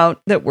choose an amount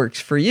that works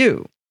for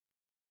you.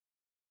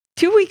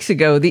 2 weeks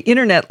ago, the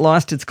internet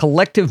lost its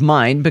collective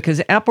mind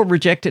because Apple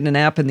rejected an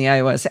app in the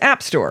iOS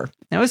App Store.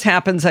 Now, as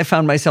happens, I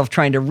found myself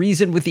trying to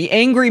reason with the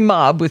angry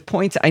mob with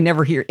points I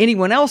never hear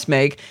anyone else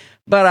make,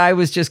 but I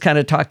was just kind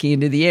of talking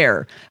into the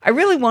air. I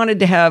really wanted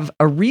to have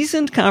a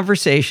reasoned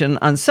conversation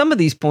on some of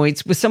these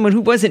points with someone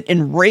who wasn't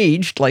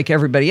enraged like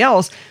everybody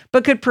else,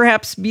 but could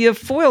perhaps be a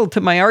foil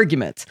to my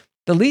arguments.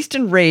 The least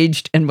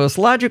enraged and most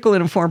logical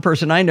and informed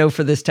person I know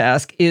for this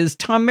task is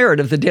Tom Merritt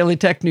of the Daily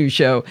Tech News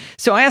Show.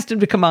 So I asked him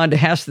to come on to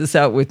hash this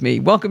out with me.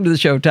 Welcome to the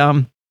show,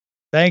 Tom.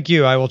 Thank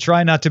you. I will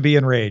try not to be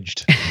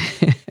enraged.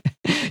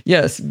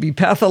 Yes, be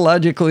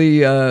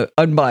pathologically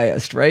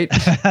unbiased, right?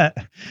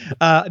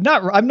 I'm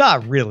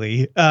not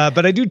really,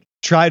 but I do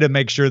try to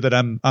make sure that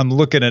I'm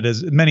looking at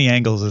as many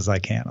angles as I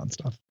can on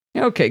stuff.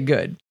 Okay,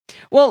 good.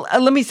 Well,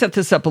 let me set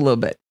this up a little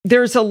bit.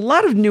 There's a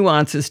lot of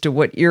nuances to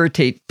what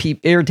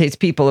irritates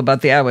people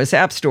about the iOS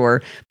App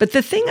Store, but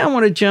the thing I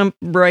want to jump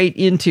right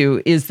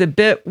into is the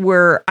bit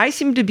where I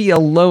seem to be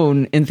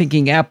alone in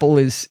thinking Apple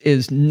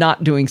is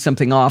not doing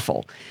something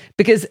awful.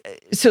 Because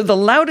so the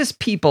loudest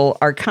people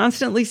are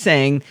constantly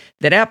saying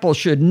that Apple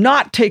should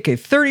not take a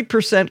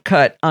 30%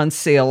 cut on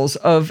sales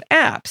of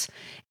apps.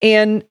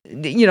 And,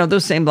 you know,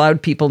 those same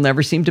loud people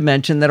never seem to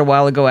mention that a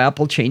while ago,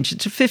 Apple changed it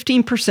to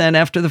 15%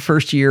 after the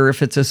first year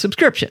if it's a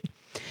subscription.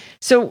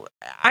 So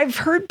I've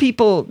heard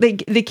people, they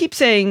keep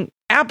saying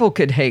Apple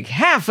could take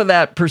half of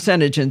that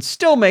percentage and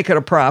still make it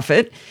a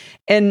profit.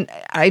 And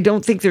I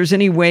don't think there's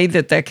any way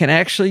that can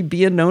actually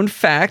be a known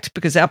fact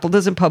because Apple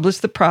doesn't publish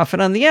the profit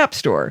on the App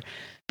Store.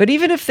 But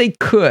even if they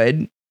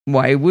could,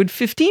 why would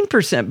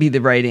 15% be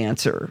the right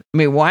answer? I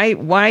mean,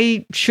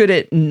 why should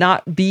it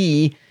not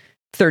be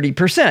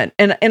 30%?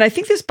 And I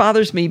think this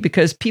bothers me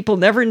because people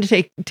never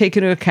take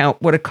into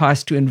account what it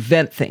costs to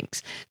invent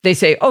things. They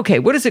say, okay,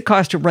 what does it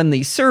cost to run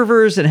these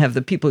servers and have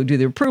the people who do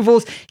the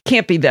approvals?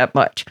 Can't be that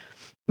much.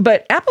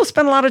 But Apple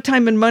spent a lot of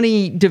time and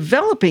money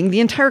developing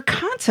the entire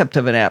concept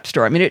of an app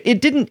store. I mean,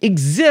 it didn't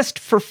exist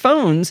for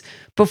phones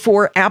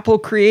before Apple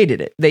created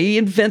it. They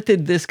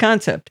invented this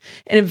concept.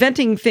 And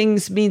inventing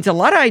things means a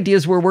lot of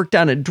ideas were worked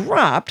on and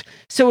dropped.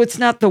 So it's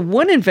not the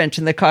one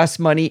invention that costs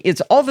money.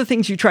 It's all the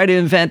things you try to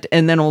invent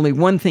and then only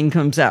one thing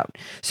comes out.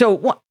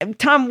 So,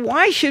 Tom,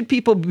 why should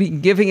people be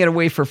giving it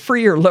away for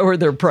free or lower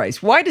their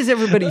price? Why does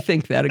everybody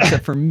think that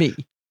except for me?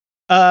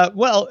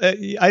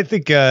 I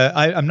think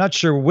I'm not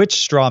sure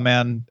which straw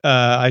man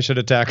I should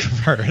attack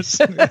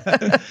first.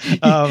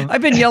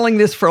 I've been yelling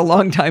this for a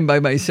long time by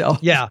myself.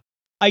 Yeah,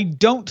 I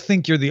don't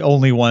think you're the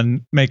only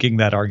one making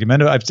that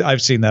argument.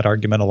 I've seen that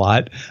argument a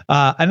lot,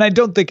 and I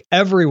don't think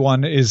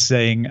everyone is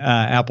saying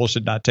Apple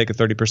should not take a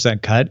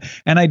 30% cut.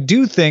 And I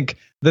do think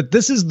that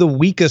this is the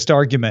weakest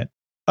argument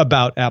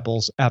about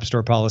Apple's App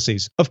Store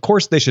policies. Of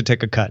course, they should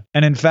take a cut,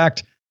 and in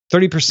fact,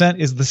 30%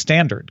 is the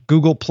standard.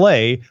 Google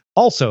Play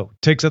also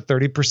takes a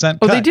 30% cut.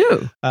 Oh, they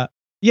do?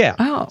 Yeah.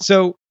 Oh.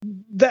 So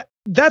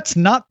that's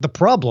not the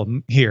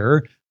problem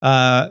here.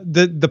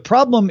 The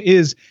problem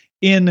is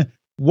in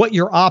what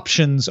your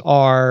options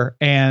are,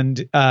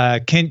 and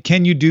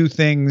can you do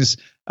things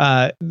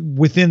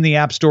within the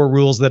App Store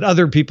rules that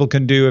other people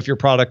can do if your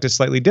product is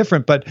slightly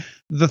different. But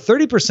the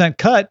 30%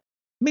 cut,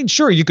 I mean,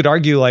 sure, you could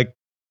argue like,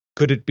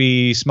 could it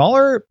be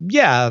smaller?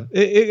 Yeah,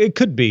 it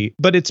could be,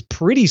 but it's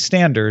pretty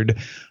standard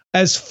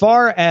as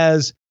far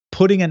as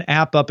putting an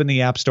app up in the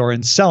App Store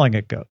and selling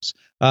it goes.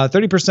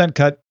 30%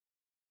 cut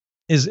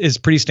is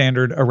pretty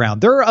standard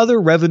around. There are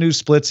other revenue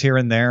splits here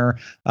and there.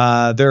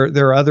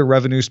 There are other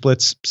revenue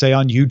splits, say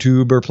on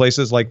YouTube or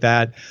places like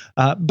that.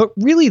 But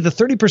really, the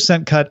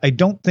 30% cut, I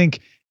don't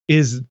think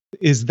is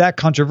that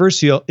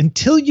controversial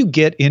until you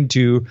get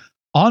into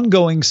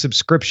ongoing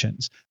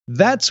subscriptions.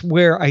 That's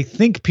where I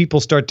think people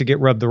start to get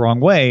rubbed the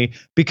wrong way,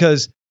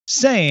 because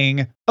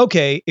saying,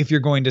 okay, if you're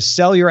going to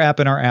sell your app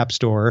in our App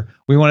Store,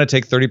 we want to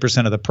take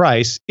 30% of the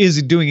price,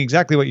 is doing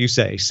exactly what you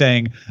say,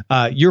 saying,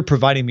 you're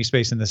providing me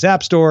space in this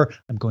App Store,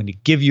 I'm going to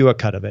give you a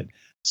cut of it.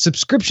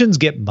 Subscriptions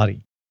get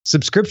muddy.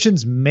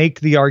 Subscriptions make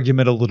the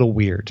argument a little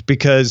weird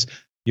because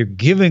you're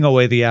giving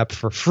away the app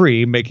for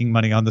free, making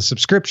money on the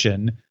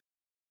subscription.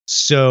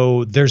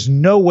 So there's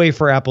no way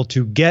for Apple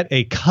to get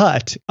a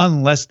cut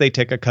unless they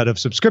take a cut of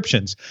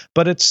subscriptions.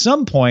 But at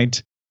some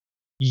point,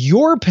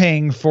 you're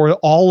paying for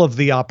all of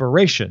the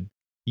operation.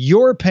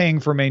 You're paying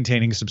for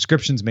maintaining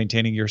subscriptions,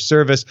 maintaining your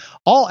service.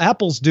 All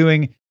Apple's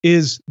doing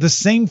is the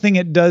same thing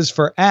it does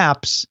for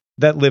apps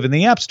that live in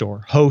the App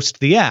Store, host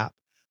the app.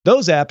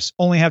 Those apps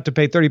only have to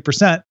pay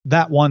 30%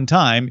 that one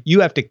time.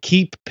 You have to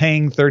keep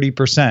paying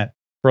 30%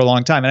 for a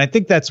long time. And I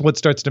think that's what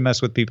starts to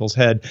mess with people's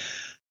head.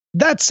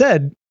 That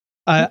said,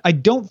 I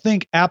don't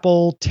think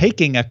Apple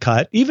taking a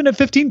cut, even at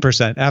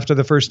 15% after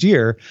the first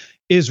year,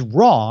 is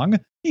wrong.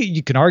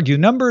 You can argue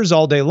numbers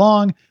all day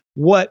long.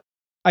 What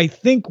I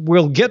think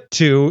we'll get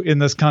to in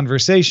this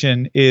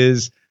conversation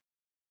is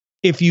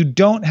if you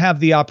don't have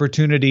the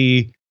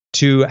opportunity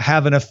to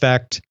have an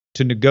effect,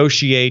 to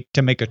negotiate,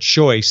 to make a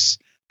choice,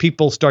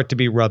 people start to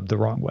be rubbed the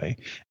wrong way.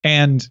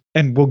 And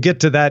we'll get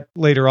to that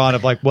later on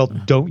of like, well,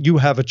 don't you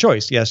have a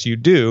choice? Yes, you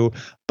do.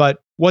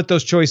 But what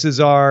those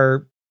choices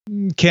are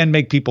can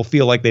make people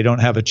feel like they don't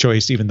have a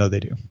choice, even though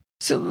they do.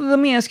 So let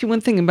me ask you one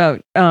thing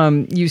about,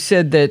 you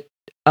said that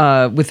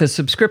with a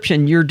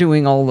subscription, you're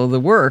doing all of the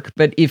work,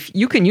 but if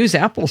you can use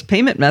Apple's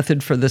payment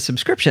method for the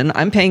subscription,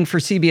 I'm paying for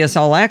CBS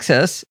All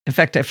Access. In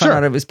fact, I found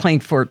out I was paying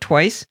for it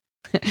twice.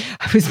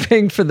 I was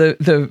paying for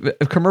the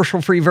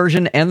commercial-free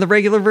version and the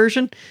regular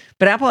version,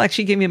 but Apple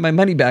actually gave me my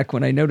money back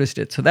when I noticed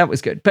it, so that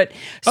was good. But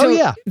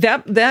so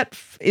that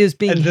is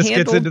being handled by them, and this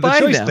gets into the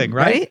choice thing,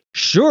 right?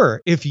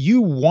 Sure. If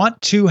you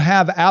want to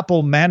have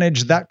Apple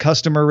manage that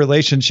customer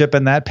relationship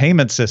and that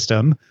payment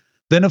system,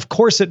 then of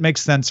course it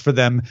makes sense for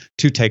them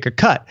to take a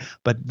cut.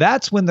 But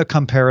that's when the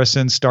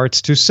comparison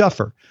starts to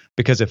suffer,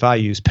 because if I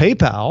use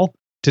PayPal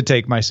to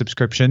take my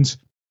subscriptions,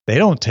 they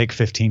don't take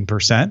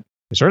 15%.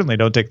 They certainly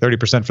don't take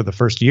 30% for the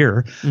first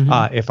year.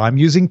 Mm-hmm. If I'm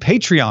using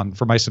Patreon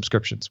for my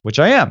subscriptions, which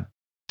I am,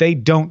 they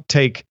don't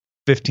take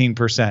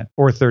 15%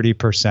 or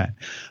 30%.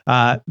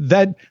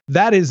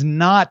 That is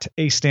not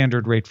a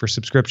standard rate for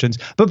subscriptions.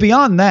 But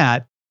beyond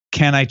that,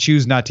 can I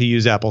choose not to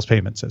use Apple's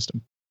payment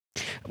system?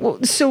 Well,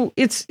 so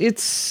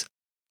it's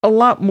a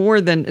lot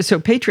more than, so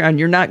Patreon,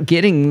 you're not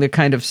getting the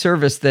kind of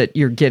service that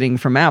you're getting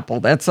from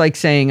Apple. That's like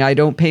saying I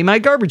don't pay my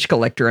garbage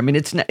collector. I mean,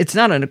 it's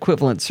not an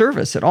equivalent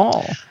service at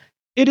all.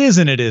 It is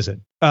and it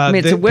isn't. I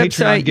mean, it's a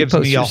website. Patreon gives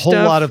me a whole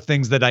lot of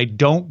things that I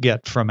don't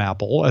get from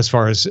Apple as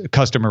far as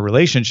customer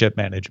relationship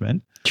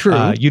management.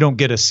 True. You don't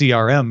get a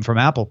CRM from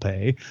Apple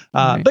Pay.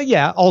 Right. But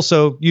yeah,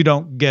 also you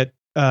don't get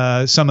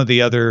some of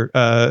the other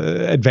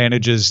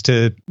advantages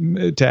to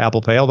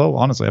Apple Pay. Although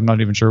honestly, I'm not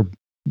even sure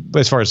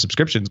as far as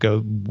subscriptions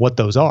go what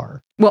those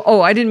are.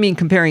 Well, I didn't mean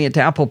comparing it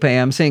to Apple Pay.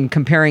 I'm saying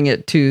comparing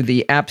it to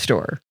the App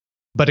Store.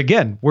 But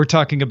again, we're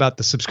talking about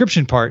the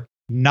subscription part,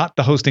 not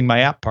the hosting my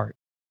app part.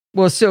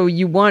 Well, so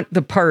you want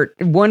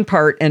one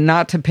part and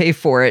not to pay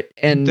for it,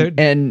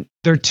 and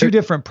They're two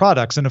different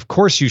products, and of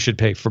course you should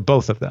pay for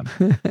both of them,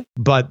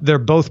 but they're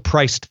both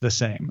priced the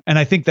same. And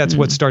I think that's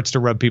what starts to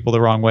rub people the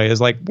wrong way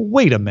is like,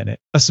 wait a minute,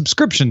 a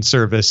subscription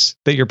service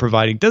that you're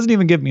providing doesn't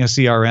even give me a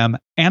CRM,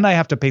 and I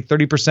have to pay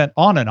 30%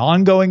 on an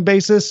ongoing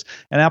basis.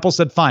 And Apple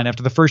said, fine,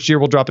 after the first year,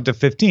 we'll drop it to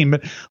 15.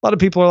 But a lot of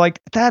people are like,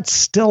 that's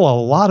still a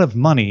lot of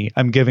money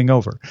I'm giving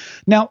over.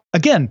 Now,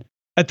 again,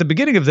 at the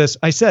beginning of this,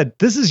 I said,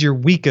 this is your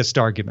weakest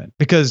argument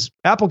because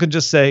Apple could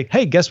just say,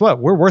 hey, guess what?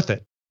 We're worth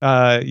it.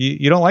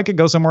 You don't like it,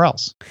 go somewhere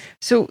else.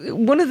 So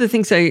one of the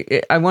things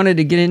I wanted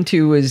to get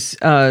into was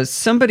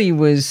somebody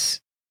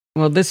was,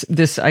 well,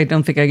 this I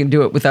don't think I can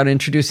do it without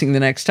introducing the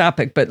next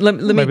topic, but let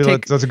me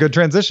take. That's a good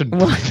transition.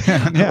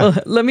 Well,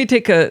 let me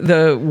take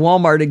the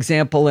Walmart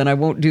example, and I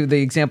won't do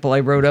the example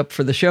I wrote up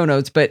for the show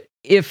notes, but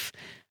if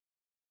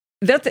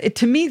that,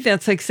 to me,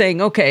 that's like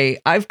saying, okay,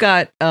 I've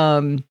got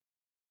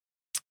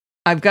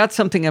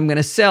something I'm going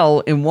to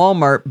sell in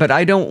Walmart, but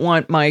I don't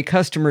want my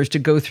customers to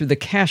go through the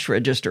cash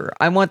register.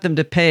 I want them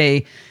to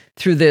pay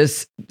through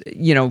this,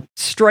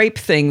 Stripe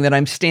thing that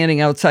I'm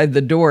standing outside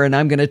the door and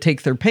I'm going to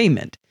take their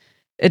payment.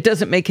 It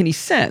doesn't make any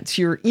sense.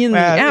 You're in the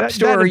App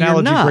Store or you're not. That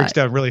analogy breaks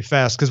down really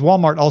fast because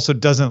Walmart also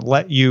doesn't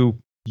let you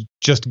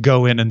just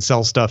go in and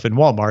sell stuff in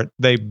Walmart.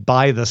 They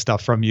buy the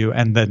stuff from you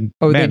and then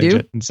manage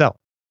it and sell.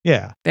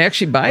 Yeah. They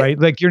actually buy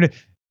it? Like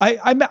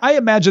I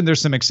imagine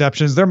there's some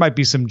exceptions. There might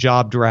be some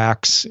job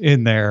racks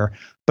in there,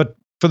 but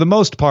for the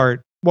most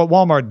part, what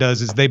Walmart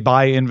does is they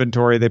buy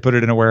inventory, they put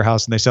it in a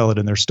warehouse, and they sell it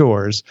in their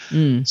stores.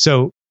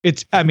 So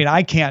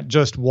I can't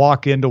just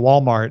walk into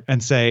Walmart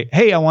and say,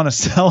 hey, I want to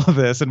sell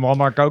this, and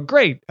Walmart go,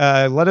 great,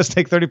 let us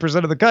take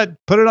 30% of the cut,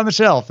 put it on the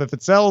shelf. If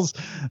it sells,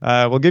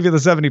 we'll give you the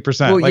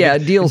 70%. Well,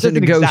 deals are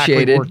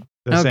negotiated. Exactly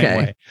the same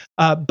way.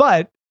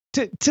 But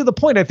to the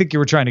point I think you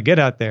were trying to get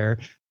at there,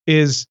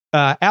 is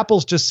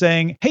Apple's just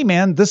saying, hey,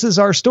 man, this is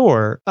our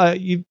store.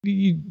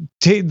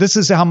 This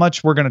is how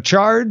much we're going to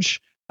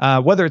charge.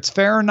 Whether it's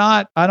fair or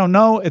not, I don't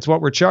know. It's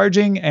what we're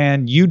charging,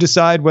 and you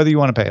decide whether you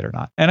want to pay it or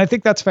not. And I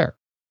think that's fair.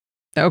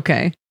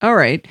 Okay. All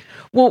right.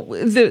 Well,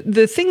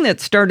 the thing that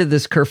started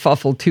this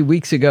kerfuffle 2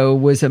 weeks ago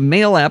was a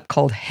mail app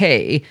called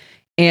Hey,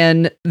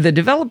 and the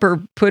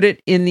developer put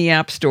it in the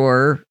App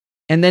Store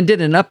and then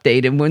did an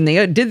update. And when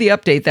they did the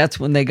update, that's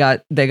when they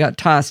got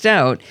tossed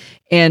out.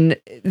 And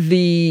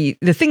the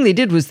thing they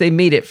did was they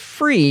made it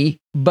free,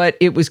 but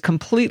it was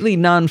completely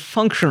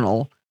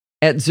non-functional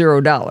at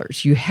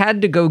 $0. You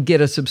had to go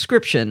get a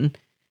subscription,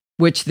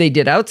 which they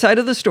did outside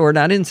of the store,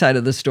 not inside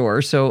of the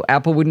store, so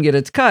Apple wouldn't get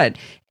its cut.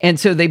 And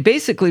so they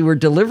basically were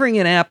delivering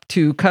an app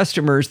to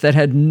customers that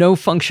had no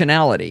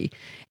functionality.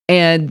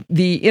 And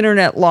the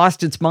internet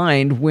lost its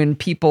mind when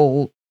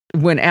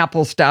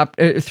Apple stopped,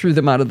 threw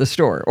them out of the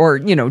store, or,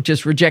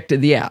 just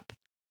rejected the app.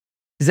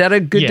 Is that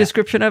a good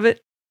description of it?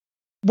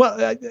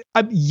 Well,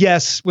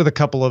 yes, with a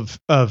couple of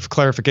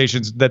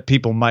clarifications that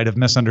people might have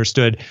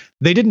misunderstood.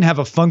 They didn't have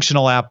a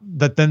functional app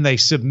that then they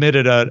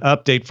submitted an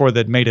update for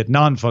that made it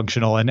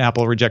non-functional, and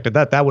Apple rejected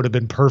that. That would have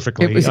been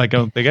perfectly. I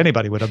don't think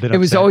anybody would have been upset. It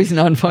was always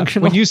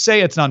non-functional. When you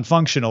say it's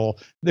non-functional,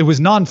 it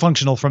was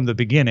non-functional from the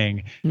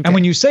beginning. Okay. And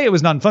when you say it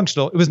was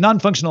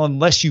non-functional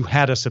unless you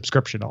had a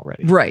subscription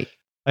already. Right.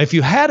 If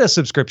you had a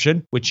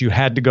subscription, which you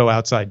had to go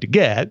outside to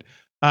get,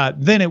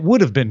 then it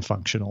would have been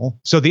functional.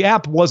 So the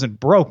app wasn't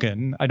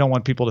broken. I don't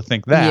want people to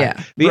think that.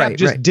 Yeah, the app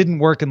just didn't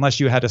work unless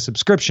you had a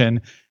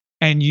subscription,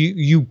 and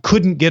you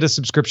couldn't get a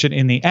subscription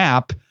in the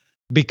app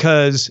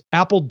because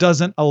Apple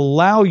doesn't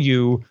allow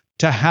you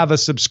to have a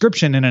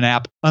subscription in an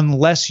app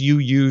unless you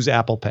use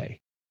Apple Pay.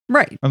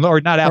 Right.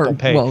 Or not Apple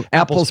Pay. Well,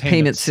 Apple's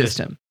payment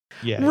system.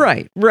 Yeah.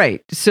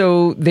 Right.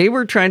 So they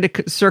were trying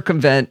to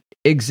circumvent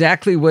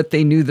exactly what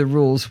they knew the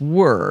rules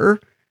were,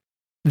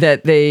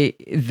 that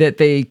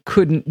they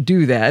couldn't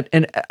do that.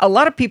 And a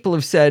lot of people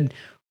have said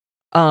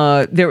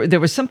there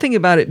was something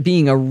about it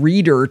being a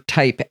reader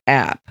type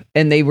app,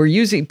 and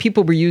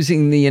people were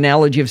using the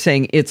analogy of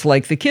saying it's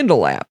like the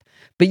Kindle app.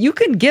 But you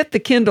can get the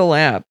Kindle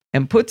app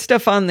and put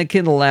stuff on the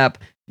Kindle app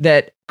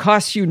that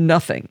costs you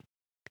nothing.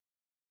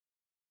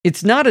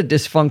 It's not a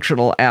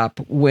dysfunctional app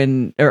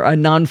or a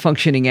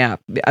non-functioning app.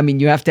 I mean,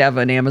 you have to have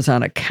an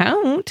Amazon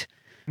account.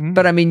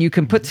 But I mean, you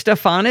can put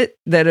stuff on it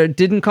that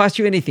didn't cost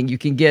you anything. You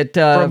can get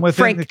from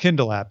within the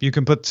Kindle app. You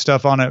can put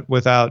stuff on it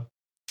without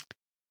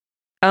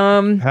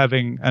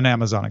having an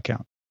Amazon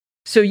account.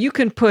 So you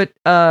can put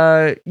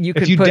put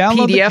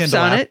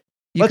PDFs on it.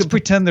 Let's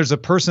pretend there's a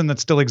person that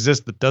still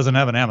exists that doesn't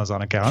have an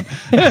Amazon account.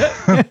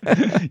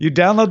 You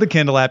download the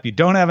Kindle app. You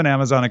don't have an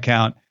Amazon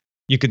account.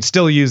 You can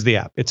still use the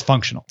app. It's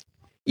functional.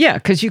 Yeah,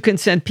 because you can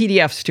send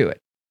PDFs to it.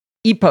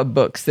 EPUB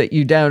books that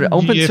you download,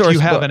 open source books. If you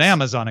have an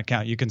Amazon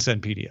account, you can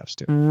send PDFs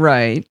to.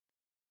 Right.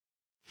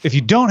 If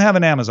you don't have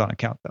an Amazon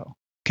account, though,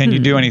 can you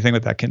do anything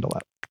with that Kindle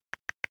app?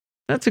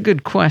 That's a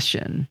good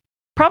question.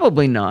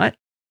 Probably not.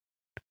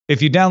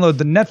 If you download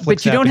the Netflix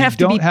but you don't app have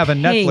and you to don't be have a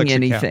Netflix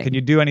anything. account, can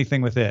you do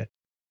anything with it?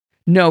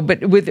 No, but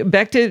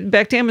back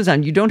to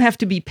Amazon, you don't have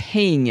to be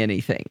paying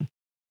anything.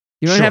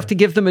 You don't have to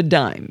give them a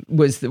dime.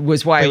 Was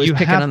why I was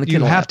picking on the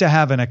Kindle app. You have to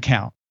have an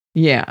account.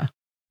 Yeah.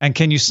 And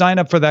can you sign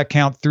up for that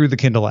account through the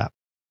Kindle app?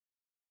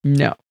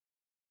 No,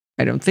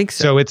 I don't think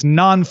so. So it's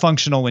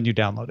non-functional when you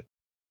download it,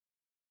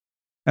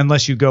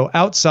 unless you go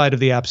outside of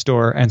the App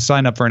Store and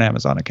sign up for an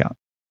Amazon account.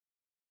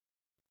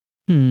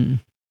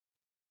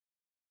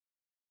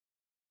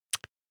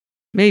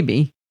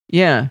 Maybe.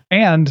 Yeah.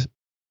 And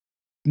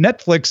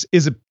Netflix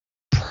is a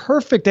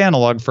perfect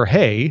analog for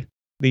Hey,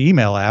 the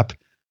email app,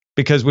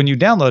 because when you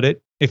download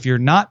it, if you're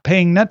not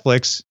paying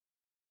Netflix,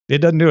 it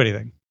doesn't do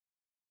anything.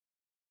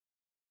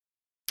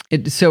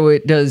 So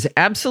it does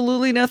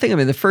absolutely nothing. I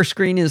mean, the first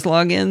screen is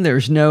login.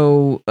 There's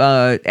no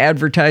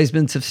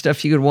advertisements of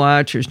stuff you could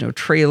watch. There's no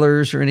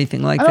trailers or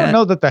anything like that. I don't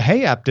know that the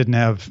Hey app didn't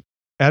have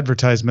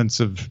advertisements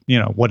of,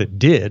 what it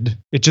did.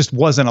 It just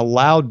wasn't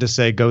allowed to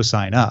say, go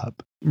sign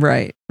up.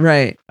 Right.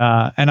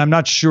 And I'm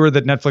not sure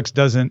that Netflix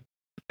doesn't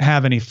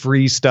have any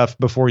free stuff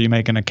before you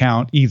make an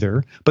account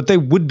either, but they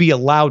would be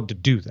allowed to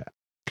do that.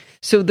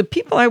 So the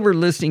people I were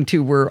listening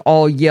to were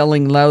all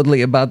yelling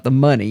loudly about the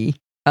money.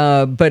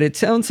 But it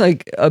sounds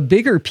like a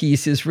bigger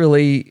piece is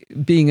really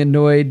being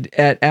annoyed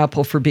at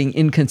Apple for being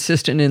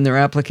inconsistent in their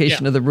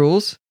application of the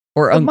rules.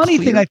 Or the unclear. money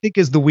thing, I think,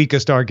 is the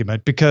weakest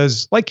argument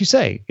because, like you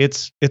say,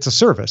 it's a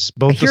service.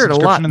 Both the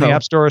subscription and the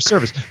App Store are a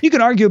service. You can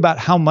argue about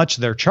how much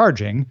they're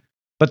charging,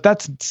 but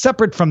that's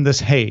separate from this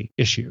Hey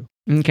issue.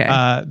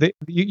 Okay.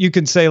 You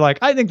can say, like,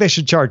 I think they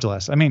should charge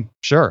less. I mean,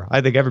 sure,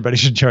 I think everybody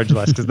should charge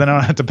less because then I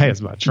don't have to pay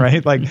as much,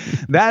 right? Like,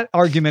 that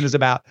argument is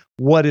about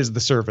what is the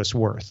service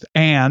worth?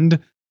 And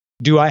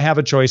do I have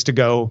a choice to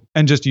go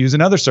and just use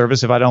another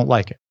service if I don't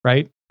like it,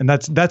 right? And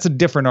that's a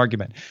different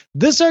argument.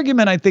 This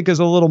argument, I think, is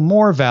a little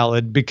more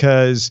valid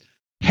because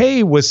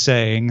Hey was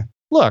saying,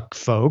 look,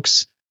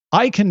 folks,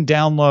 I can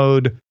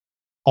download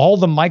all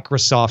the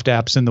Microsoft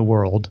apps in the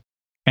world,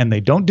 and they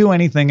don't do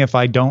anything if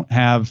I don't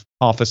have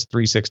Office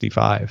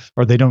 365,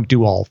 or they don't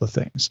do all the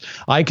things.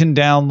 I can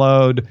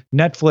download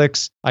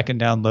Netflix, I can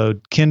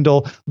download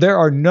Kindle. There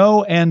are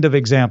no end of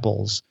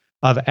examples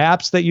of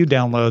apps that you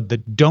download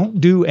that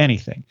don't do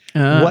anything.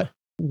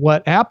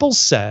 What Apple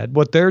said,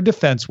 what their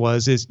defense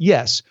was, is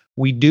yes,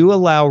 we do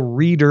allow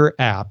reader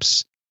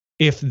apps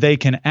if they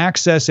can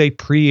access a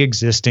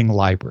pre-existing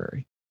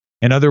library.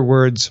 In other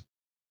words,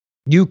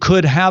 you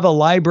could have a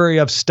library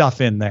of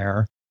stuff in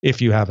there if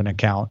you have an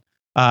account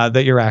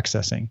that you're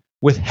accessing.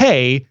 With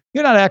Hey,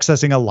 you're not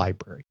accessing a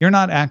library. You're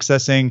not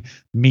accessing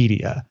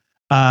media.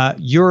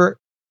 You're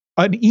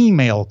an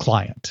email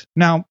client.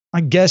 Now,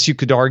 I guess you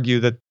could argue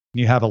that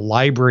you have a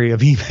library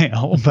of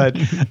email, but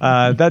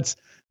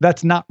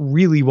that's not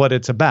really what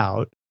it's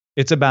about.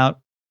 It's about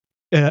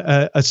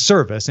a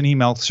service, an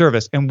email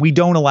service, and we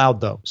don't allow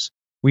those.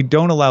 We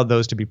don't allow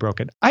those to be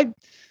broken. I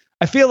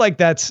feel like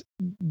that's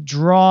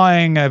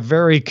drawing a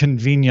very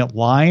convenient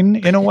line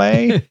in a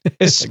way,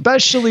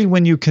 especially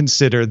when you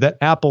consider that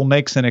Apple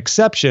makes an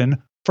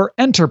exception for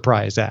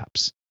enterprise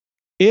apps.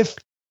 If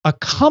a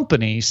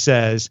company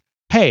says,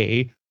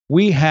 "Hey,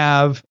 we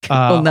have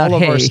all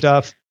of our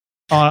stuff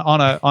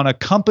on a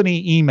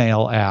company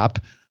email app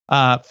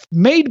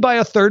made by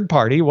a third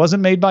party. It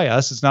wasn't made by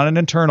us. It's not an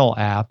internal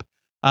app.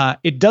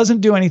 It doesn't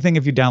do anything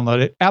if you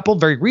download it." Apple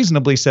very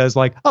reasonably says,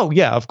 like, "Oh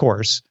yeah, of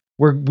course.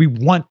 We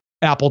want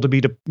Apple to be,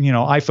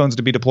 iPhones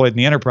to be deployed in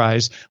the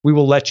enterprise. We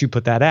will let you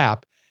put that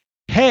app."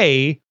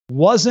 Hey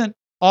wasn't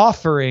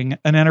offering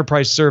an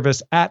enterprise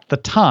service at the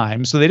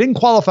time, so they didn't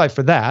qualify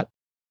for that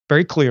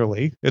very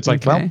clearly. It's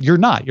like, well, you're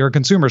not. You're a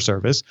consumer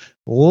service.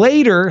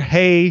 Later,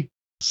 Hey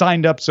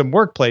signed up some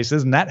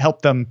workplaces, and that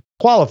helped them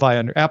qualify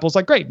under. Apple's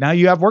like, great, now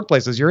you have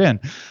workplaces, you're in.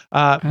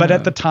 But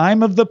at the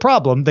time of the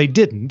problem, they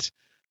didn't.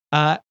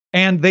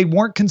 And they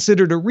weren't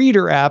considered a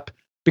reader app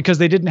because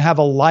they didn't have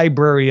a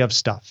library of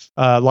stuff,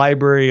 a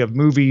library of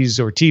movies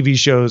or TV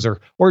shows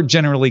or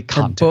generally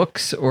content.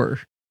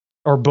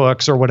 Or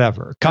books or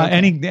whatever.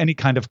 Any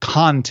kind of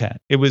content.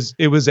 It was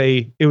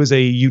a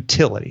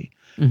utility,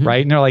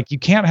 right? And they're like, you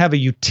can't have a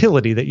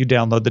utility that you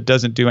download that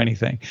doesn't do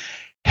anything.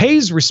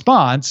 Hey's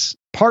response,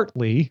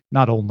 partly,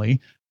 not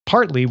only,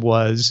 partly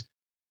was,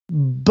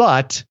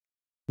 but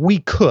we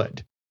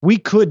could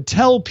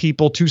tell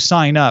people to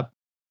sign up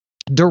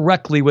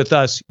directly with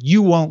us.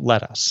 You won't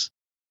let us.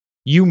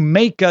 You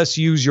make us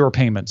use your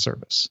payment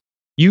service.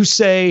 You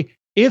say,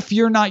 if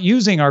you're not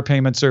using our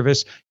payment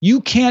service,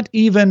 you can't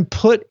even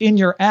put in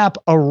your app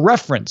a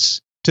reference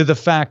to the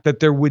fact that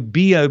there would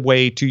be a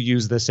way to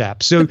use this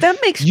app. So but that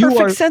makes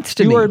perfect sense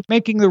to me. You are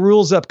making the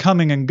rules up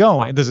coming and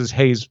going. This is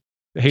Hey's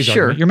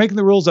sure. argument. You're making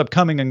the rules up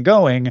coming and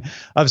going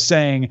of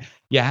saying,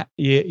 yeah,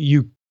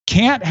 you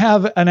can't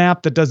have an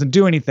app that doesn't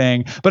do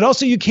anything, but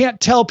also you can't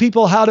tell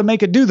people how to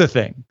make it do the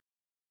thing.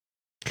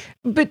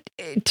 But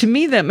to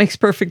me, that makes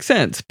perfect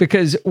sense,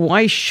 because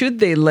why should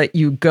they let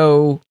you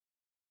go?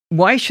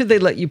 Why should they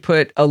let you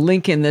put a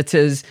link in that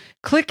says,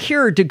 click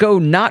here to go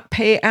not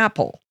pay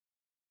Apple?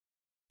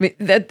 I mean,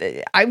 that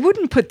I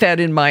wouldn't put that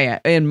in my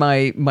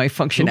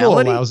functionality. Google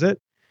allows it.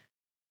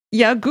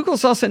 Yeah,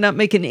 Google's also not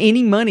making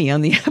any money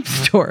on the App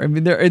Store. I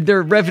mean,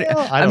 they're revenue.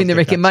 Well, they're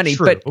making money,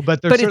 true,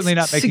 but they're certainly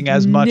not making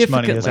as much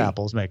money as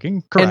Apple's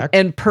making. Correct.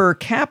 And per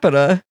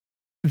capita,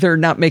 they're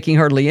not making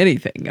hardly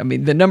anything. I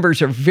mean, the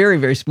numbers are very,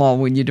 very small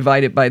when you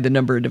divide it by the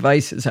number of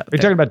devices out Are you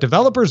there. talking about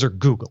developers or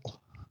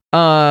Google?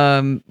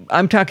 I'm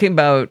talking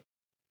about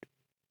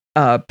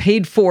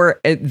paid for,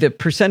 the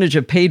percentage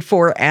of paid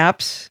for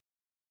apps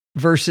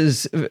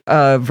versus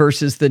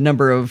the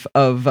number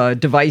of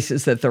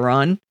devices that they're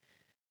on.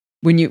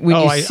 When you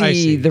I see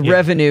see. the Yeah.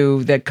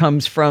 revenue that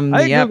comes from I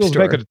the think App Google's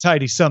Store. making a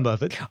tidy sum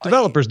of it.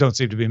 Developers don't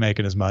seem to be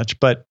making as much,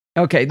 but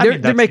Okay, I they're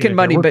mean, that's making the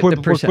money, idea. but We're the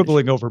percentage.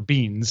 quibbling over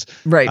beans.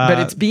 Right, but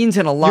it's beans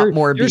and a lot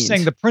more You're beans.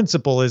 saying the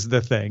principle is the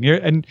thing.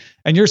 And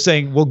you're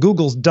saying, well,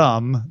 Google's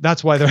dumb.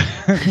 That's why they're,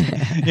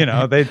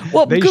 they.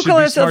 well, they should Google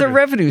be has other smarter.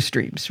 revenue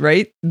streams,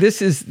 right?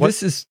 This is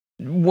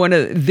one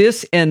of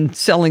this, and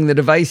selling the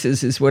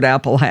devices is what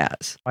Apple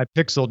has. My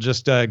Pixel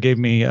just gave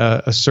me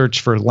a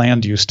search for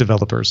land use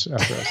developers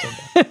after I said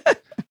that.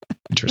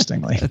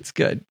 Interestingly, That's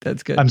good.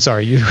 That's good. I'm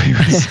sorry, you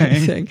were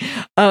saying.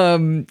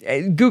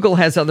 Google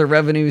has other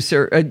revenues,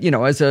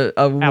 as a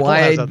Apple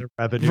wide has other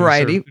revenue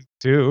variety. services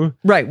too,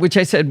 right, which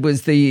I said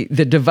was the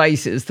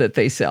devices that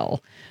they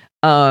sell.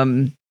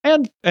 and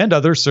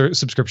other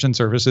subscription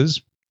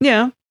services,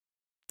 Yeah,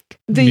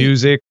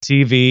 music,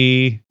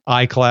 TV,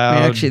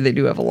 iCloud. actually they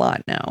do have a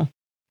lot now.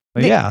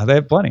 But yeah, they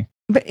have plenty.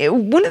 But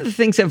one of the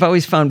things I've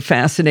always found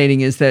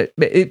fascinating is that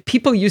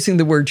people using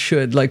the word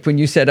should, like when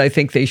you said, I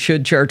think they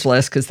should charge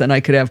less because then I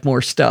could have more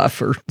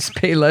stuff or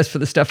pay less for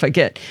the stuff I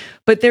get.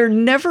 But they're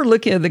never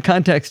looking at the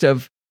context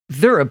of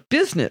they're a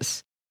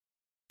business.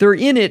 They're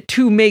in it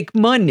to make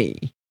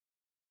money.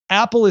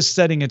 Apple is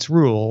setting its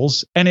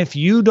rules. And if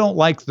you don't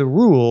like the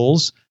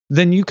rules,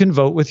 then you can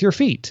vote with your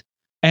feet.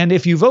 And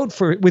if you vote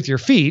with your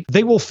feet,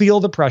 they will feel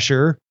the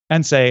pressure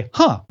and say,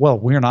 well,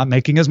 we're not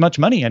making as much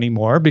money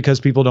anymore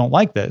because people don't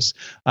like this.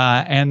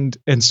 And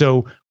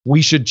so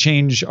we should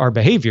change our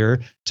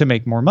behavior to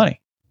make more money.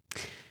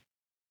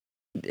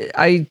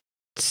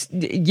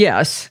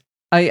 Yes,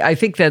 I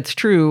think that's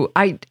true.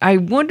 I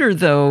wonder,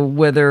 though,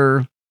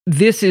 whether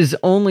this is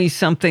only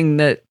something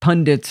that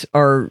pundits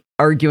are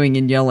arguing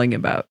and yelling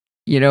about.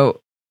 The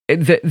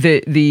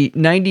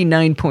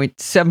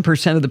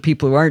 99.7% of the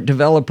people who aren't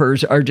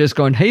developers are just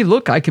going, hey,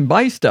 look, I can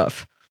buy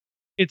stuff.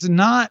 It's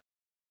not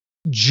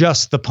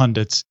just the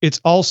pundits,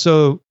 it's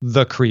also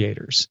the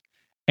creators.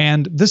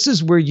 And this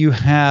is where you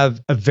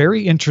have a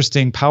very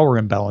interesting power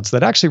imbalance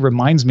that actually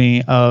reminds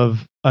me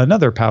of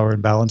another power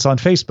imbalance on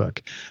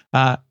Facebook.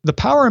 The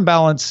power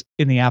imbalance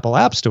in the Apple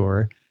App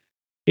Store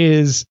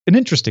is an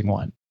interesting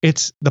one.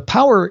 The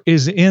power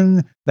is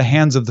in the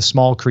hands of the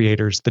small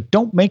creators that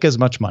don't make as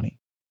much money.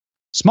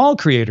 Small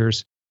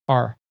creators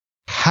are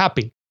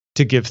happy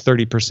to give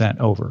 30%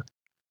 over.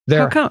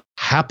 They're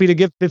happy to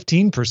give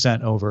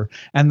 15% over.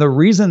 And the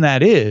reason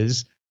that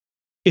is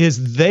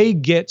they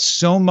get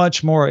so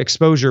much more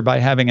exposure by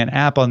having an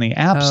app on the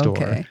App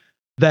Store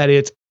that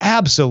it's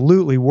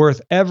absolutely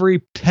worth every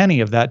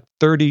penny of that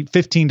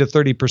 15 to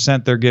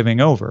 30% they're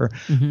giving over,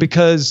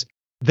 because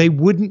they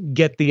wouldn't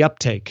get the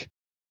uptake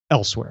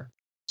elsewhere.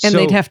 And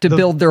they'd have to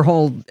build their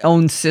whole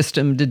own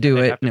system to do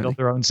it. Have to build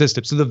their own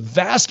system. So the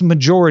vast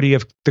majority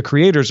of the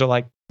creators are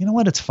like, you know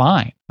what? It's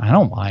fine. I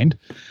don't mind.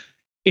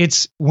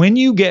 It's when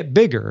you get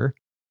bigger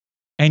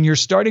and you're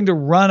starting to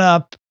run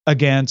up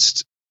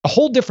against a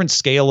whole different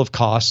scale of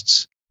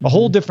costs, a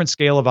whole different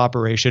scale of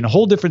operation, a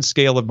whole different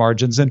scale of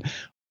margins. And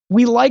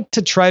we like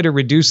to try to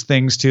reduce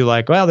things to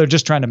like, well, they're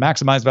just trying to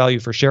maximize value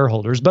for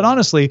shareholders. But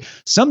honestly,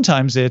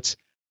 sometimes it's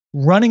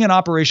running an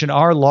operation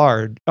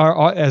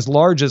as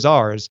large as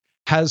ours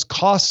has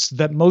costs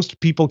that most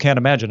people can't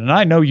imagine. And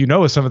I know you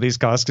know some of these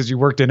costs because you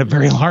worked in a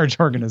very large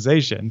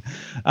organization.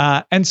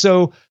 And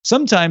so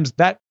sometimes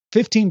that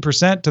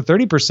 15% to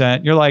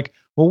 30%, you're like,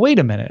 well, wait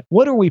a minute,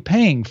 what are we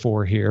paying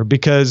for here?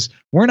 Because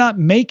we're not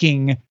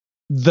making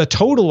the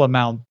total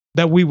amount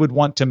that we would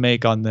want to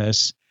make on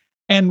this.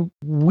 And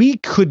we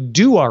could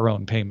do our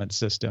own payment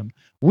system.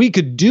 We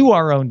could do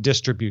our own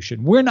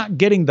distribution. We're not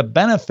getting the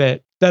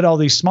benefit that all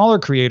these smaller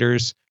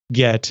creators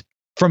get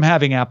from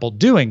having Apple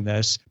doing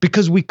this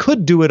because we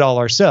could do it all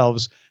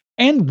ourselves.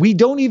 And we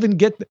don't even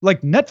get,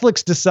 like,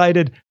 Netflix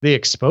decided the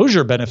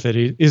exposure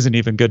benefit isn't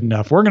even good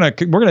enough. We're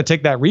gonna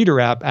take that Reader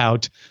app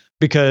out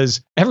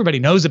because everybody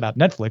knows about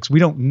Netflix. We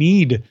don't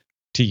need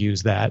to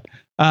use that.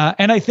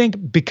 And I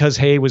think because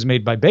Hey was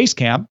made by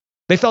Basecamp,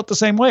 they felt the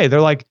same way.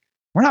 They're like,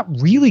 we're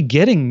not really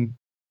getting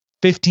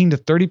 15 to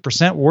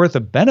 30% worth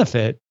of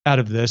benefit out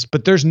of this,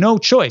 but there's no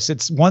choice.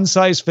 It's one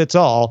size fits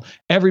all.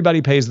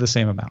 Everybody pays the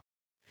same amount.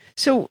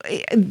 So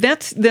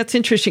that's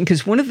interesting,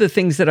 because one of the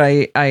things that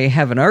I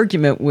have an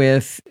argument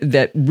with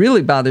that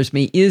really bothers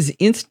me is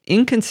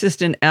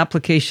inconsistent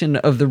application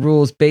of the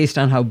rules based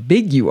on how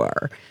big you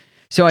are.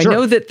 So I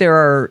know that there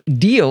are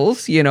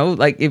deals,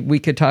 like if we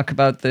could talk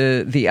about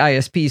the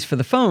ISPs for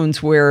the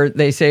phones where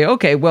they say,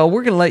 okay, well,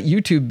 we're going to let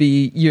YouTube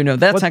be,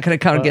 that's not going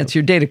to count against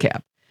your data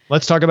cap.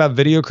 Let's talk about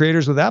video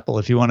creators with Apple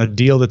if you want a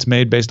deal that's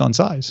made based on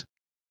size.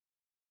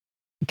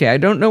 Okay, I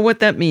don't know what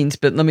that means,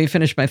 but let me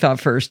finish my thought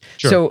first.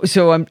 Sure.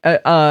 So I'm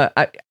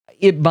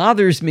it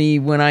bothers me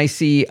when I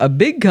see a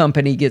big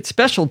company get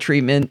special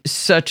treatment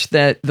such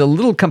that the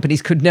little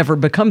companies could never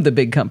become the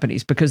big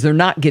companies because they're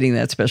not getting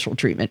that special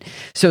treatment.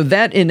 So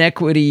that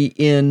inequity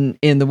in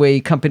the way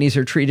companies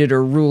are treated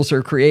or rules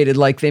are created,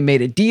 like they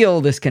made a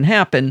deal, this can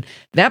happen,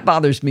 that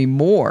bothers me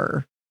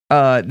more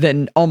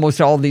than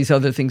almost all these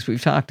other things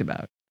we've talked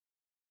about.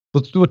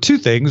 Well, two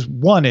things.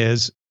 One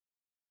is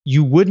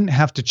you wouldn't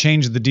have to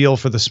change the deal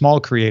for the small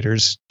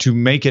creators to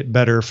make it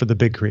better for the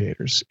big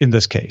creators in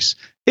this case.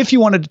 If you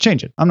wanted to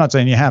change it, I'm not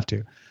saying you have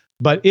to,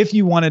 but if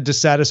you wanted to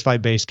satisfy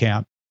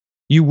Basecamp,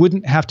 you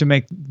wouldn't have to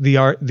make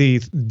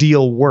the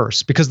deal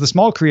worse because the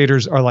small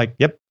creators are like,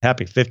 yep,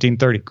 happy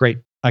 1530, great.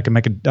 I can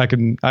make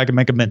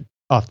a mint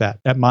off that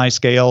at my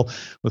scale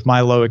with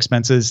my low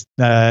expenses.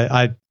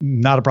 Not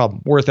a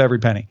problem, worth every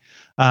penny.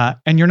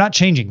 And you're not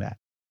changing that.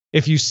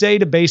 If you say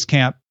to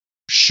Basecamp,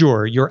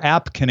 sure, your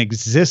app can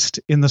exist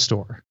in the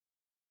store.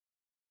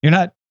 You're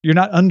not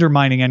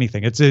undermining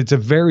anything. It's a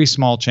very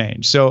small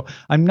change. So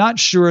I'm not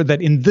sure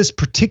that in this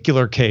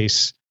particular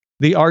case,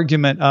 the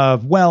argument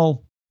of,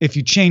 well, if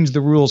you change the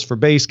rules for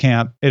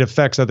Basecamp, it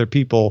affects other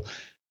people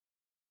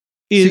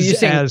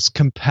is as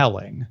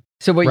compelling.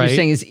 So what right? you're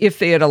saying is if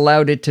they had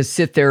allowed it to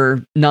sit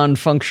there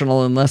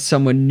non-functional unless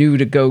someone knew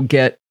to go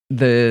get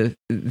the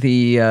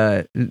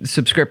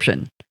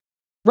subscription.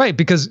 Right,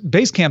 because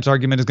Basecamp's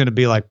argument is going to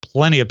be like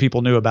plenty of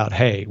people knew about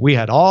Hey. We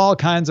had all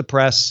kinds of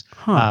press.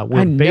 I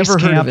never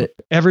heard of it.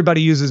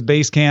 Everybody uses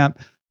Basecamp.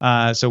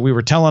 So we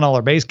were telling all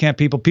our Basecamp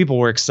people. People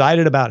were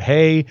excited about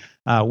Hey.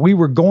 We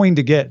were going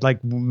to get,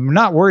 we're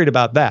not worried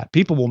about that.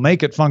 People will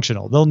make it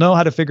functional. They'll know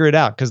how to figure it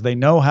out because they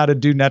know how to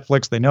do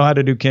Netflix. They know how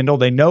to do Kindle.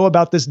 They know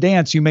about this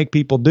dance you make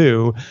people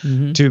do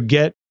to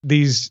get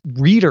these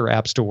reader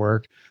apps to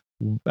work.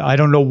 I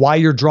don't know why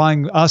you're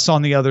drawing us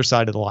on the other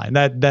side of the line.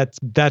 That's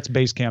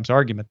Basecamp's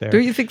argument there.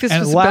 Don't you think this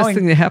was the best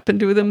thing that happened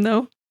to them,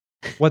 though?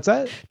 What's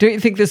that? Don't you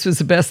think this was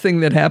the best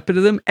thing that happened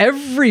to them?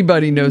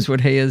 Everybody knows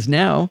what Hey is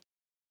now.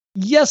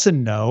 Yes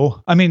and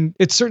no. I mean,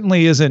 it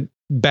certainly isn't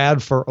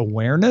bad for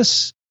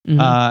awareness,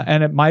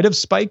 and it might have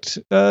spiked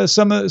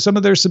some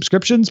of their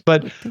subscriptions.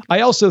 But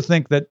I also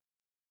think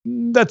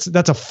that's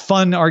a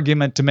fun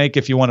argument to make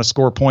if you want to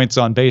score points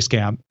on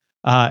Basecamp.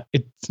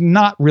 It's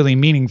not really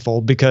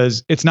meaningful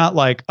because it's not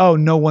like, oh,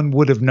 no one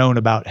would have known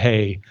about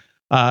Hey.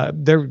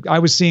 I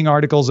was seeing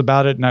articles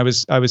about it and I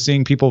was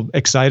seeing people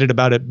excited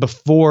about it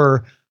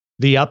before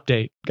the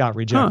update got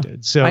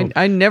rejected. So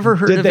I never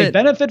heard of it. Did they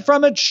benefit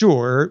from it?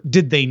 Sure.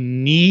 Did they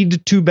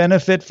need to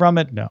benefit from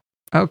it? No.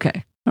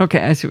 Okay.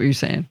 I see what you're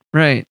saying.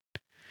 Right.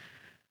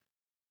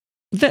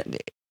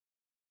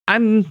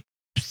 I'm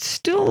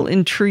still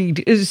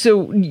intrigued.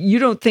 So you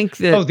don't think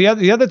that? Oh, the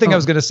other thing I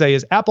was going to say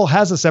is Apple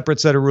has a separate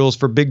set of rules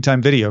for big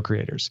time video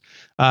creators.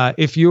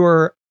 If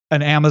you're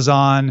an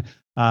Amazon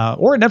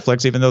or a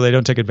Netflix, even though they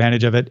don't take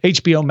advantage of it,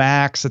 HBO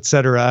Max,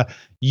 etc.,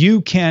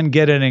 you can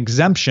get an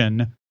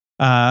exemption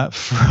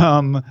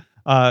from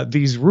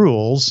these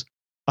rules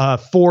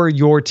for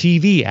your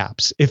TV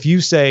apps. If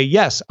you say,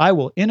 yes, I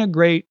will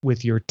integrate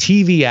with your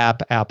TV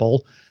app,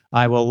 Apple,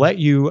 I will let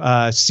you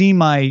see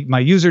my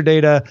user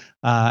data,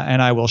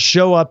 and I will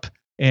show up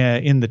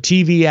in the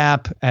TV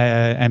app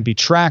and be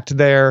tracked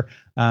there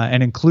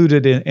and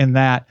included in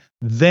that.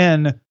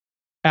 Then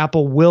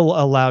Apple will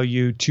allow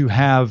you to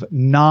have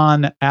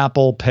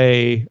non-Apple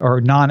Pay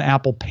or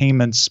non-Apple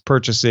payments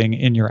purchasing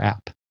in your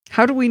app.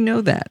 How do we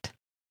know that?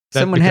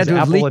 Someone had to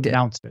have Apple leaked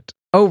announced it.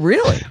 Oh,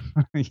 really?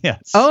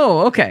 Yes.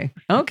 Oh, okay.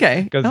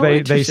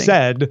 Because they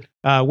said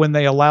when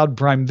they allowed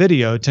Prime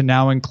Video to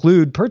now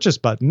include purchase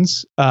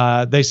buttons,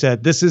 they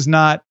said this is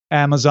not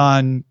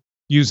Amazon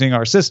using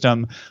our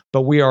system,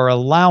 but we are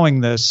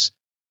allowing this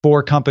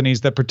for companies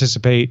that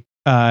participate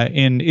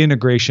in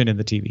integration in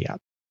the TV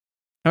app.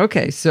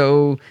 Okay,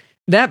 so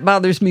that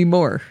bothers me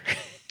more.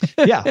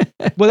 Yeah.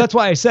 Well, that's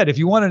why I said if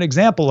you want an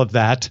example of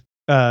that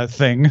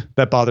thing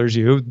that bothers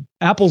you,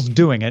 Apple's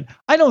doing it.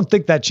 I don't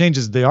think that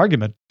changes the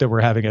argument that we're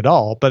having at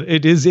all, but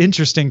it is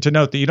interesting to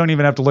note that you don't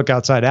even have to look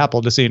outside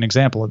Apple to see an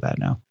example of that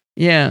now.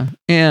 Yeah.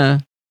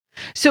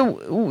 So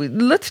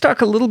let's talk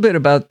a little bit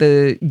about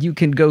you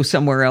can go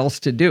somewhere else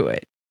to do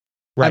it.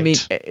 Right. I mean,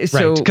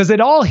 right. Because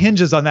it all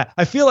hinges on that.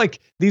 I feel like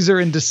these are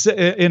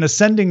in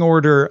ascending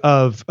order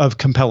of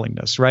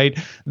compellingness, right?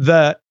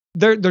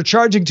 They're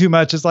charging too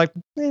much. It's like,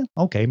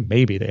 okay,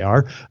 maybe they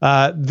are.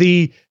 But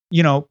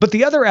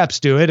the other apps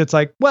do it. It's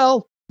like,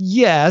 well,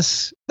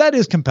 yes, that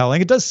is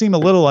compelling. It does seem a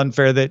little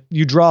unfair that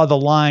you draw the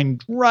line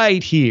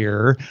right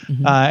here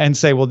and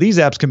say, well, these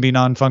apps can be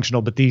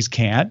non-functional, but these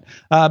can't.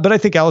 But I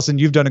think, Allison,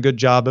 you've done a good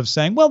job of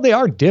saying, well, they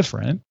are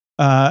different.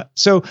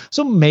 So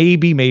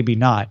maybe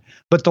not.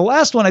 But the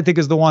last one, I think,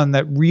 is the one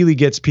that really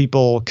gets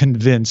people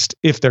convinced,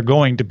 if they're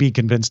going to be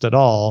convinced at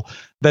all,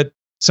 that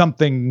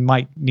something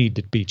might need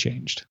to be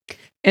changed.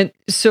 And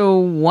so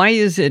why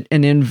is it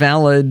an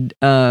invalid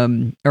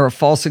or a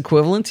false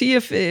equivalency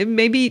if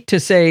maybe to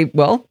say,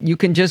 well, you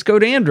can just go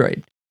to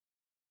Android?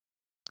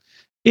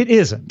 It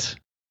isn't.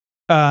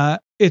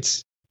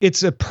 It's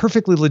a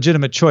perfectly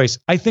legitimate choice.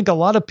 I think a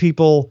lot of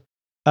people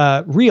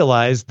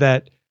realize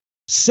that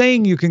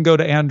saying you can go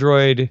to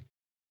Android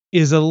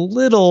is a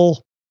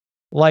little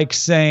like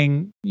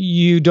saying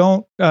you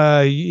don't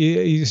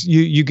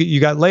you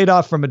got laid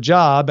off from a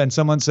job and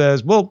someone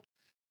says, well,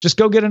 just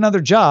go get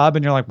another job.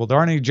 And you're like, well, there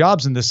aren't any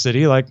jobs in this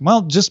city. Like,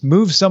 well, just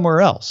move somewhere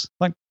else.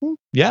 Like,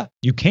 yeah,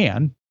 you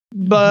can,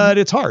 but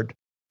it's hard.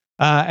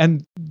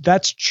 And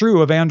that's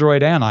true of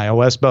Android and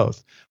iOS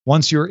both.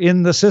 Once you're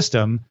in the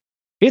system,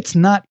 it's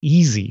not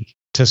easy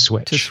to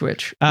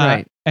switch.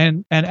 Right.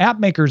 And app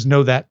makers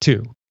know that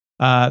too.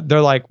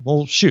 They're like,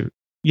 well, shoot,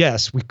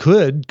 yes, we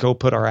could go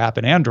put our app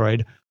in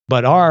Android,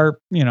 but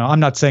I'm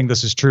not saying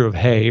this is true of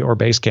Hey or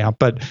Basecamp,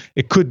 but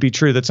it could be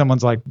true that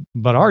someone's like,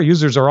 but our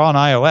users are on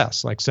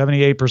iOS. Like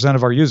 78%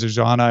 of our users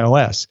are on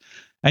iOS.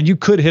 And you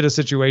could hit a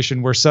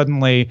situation where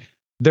suddenly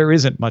there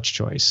isn't much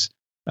choice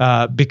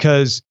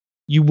because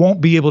you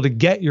won't be able to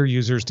get your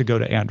users to go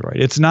to Android.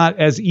 It's not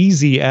as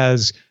easy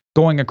as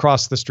going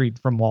across the street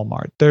from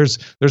Walmart. There's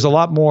a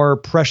lot more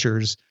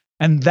pressures.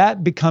 And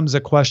that becomes a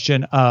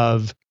question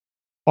of,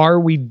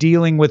 are we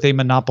dealing with a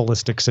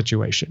monopolistic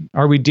situation?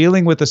 Are we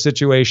dealing with a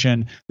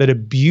situation that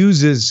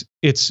abuses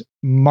its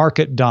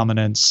market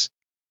dominance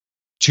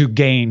to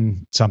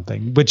gain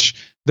something? Which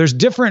there's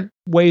different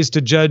ways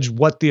to judge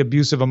what the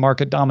abuse of a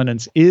market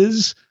dominance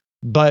is,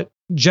 but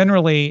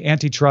generally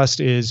antitrust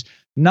is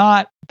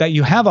not that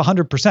you have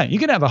 100%. You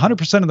can have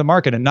 100% of the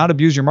market and not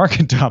abuse your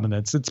market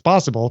dominance. It's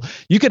possible.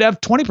 You could have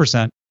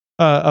 20%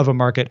 of a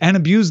market and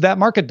abuse that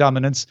market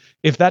dominance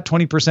if that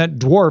 20%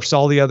 dwarfs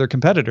all the other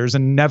competitors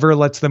and never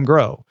lets them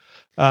grow.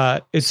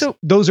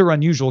 Those are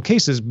unusual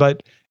cases,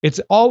 but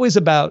it's always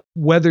about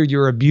whether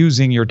you're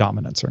abusing your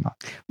dominance or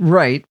not.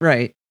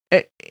 Right.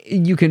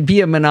 You can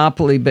be a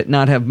monopoly, but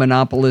not have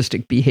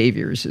monopolistic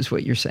behaviors, is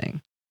what you're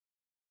saying.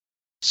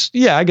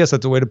 Yeah, I guess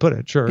that's a way to put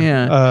it. Sure.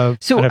 Yeah.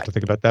 So I'd have to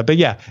think about that, but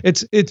yeah,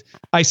 it's.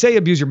 I say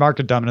abuse your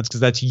market dominance because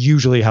that's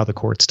usually how the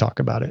courts talk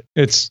about it.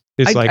 It's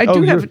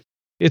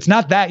it's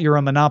not that you're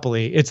a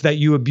monopoly; it's that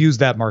you abuse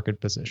that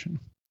market position,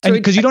 and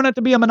because you don't have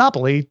to be a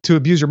monopoly to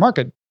abuse your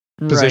market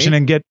position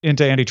and get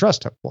into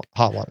antitrust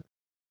hot water.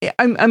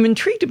 I'm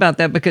intrigued about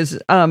that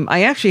because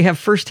I actually have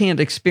firsthand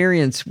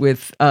experience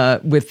with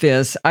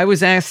this. I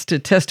was asked to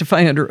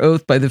testify under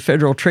oath by the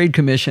Federal Trade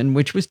Commission,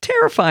 which was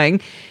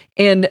terrifying.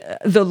 And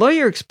the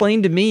lawyer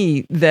explained to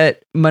me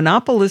that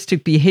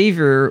monopolistic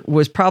behavior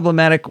was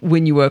problematic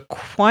when you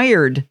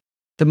acquired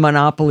the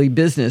monopoly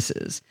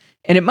businesses.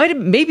 And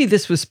maybe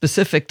this was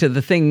specific to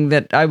the thing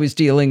that I was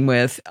dealing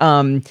with.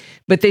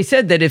 But they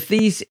said that if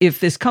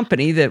this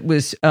company that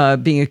was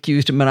being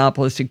accused of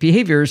monopolistic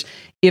behaviors,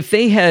 if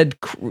they had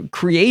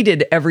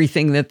created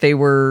everything that they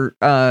were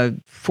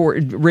for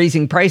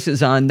raising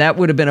prices on, that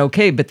would have been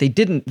okay. But they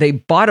didn't. They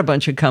bought a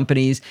bunch of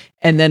companies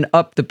and then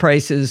upped the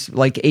prices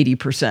like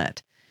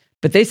 80%.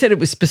 But they said it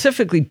was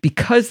specifically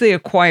because they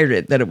acquired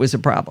it that it was a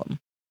problem.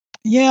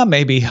 Yeah,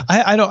 maybe.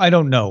 I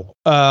don't know.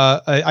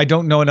 I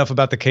don't know enough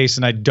about the case,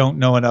 and I don't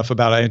know enough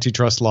about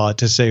antitrust law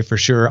to say for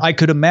sure. I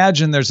could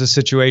imagine there's a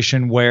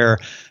situation where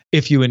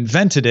if you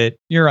invented it,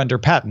 you're under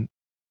patent,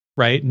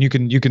 right? And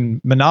you can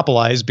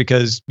monopolize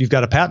because you've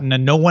got a patent,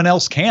 and no one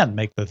else can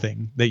make the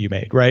thing that you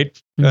made, right?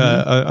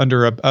 Mm-hmm.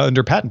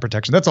 Under patent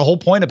protection. That's the whole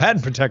point of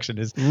patent protection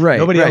is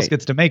nobody else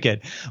gets to make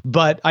it.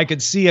 But I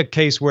could see a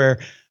case where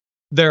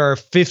there are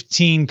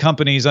 15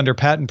 companies under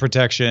patent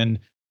protection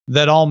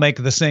that all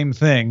make the same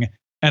thing,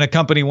 and a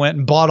company went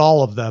and bought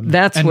all of them.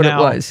 That's what it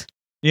was.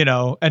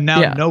 And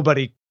now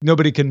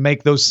nobody can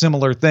make those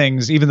similar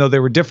things, even though they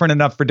were different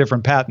enough for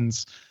different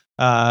patents.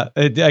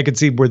 I could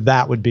see where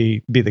that would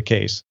be the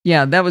case.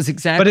 Yeah, that was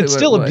exactly. But it's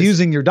still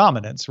abusing your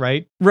dominance,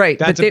 right? Right.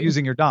 That's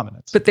abusing your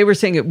dominance. But they were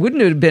saying it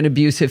wouldn't have been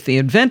abuse if they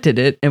invented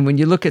it. And when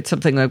you look at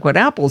something like what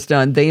Apple's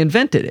done, they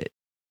invented it.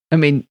 I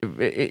mean,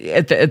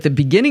 at the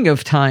beginning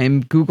of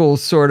time, Google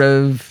sort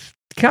of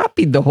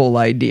copied the whole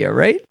idea,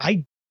 right?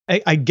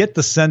 I get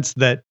the sense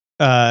that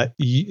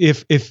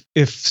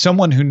if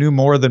someone who knew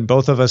more than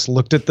both of us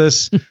looked at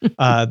this,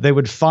 they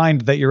would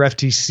find that your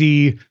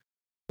FTC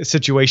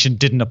situation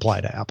didn't apply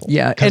to Apple.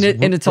 Yeah, and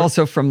it's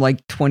also from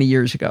like 20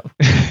 years ago,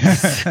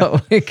 so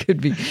it could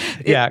be.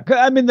 Yeah,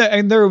 I mean,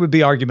 there would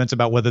be arguments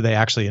about whether they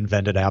actually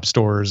invented app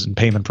stores and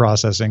payment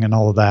processing and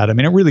all of that. I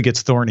mean, it really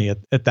gets thorny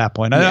at that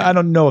point. Yeah. I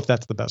don't know if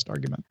that's the best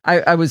argument.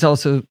 I was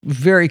also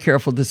very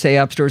careful to say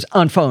app stores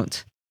on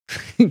phones.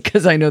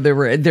 Because I know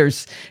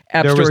there's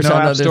app stores on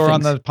other things. There was no app store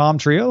on the Palm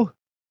Trio?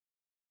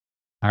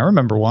 I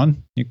remember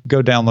one. You could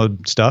go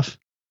download stuff.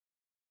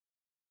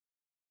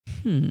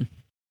 Trying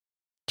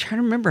to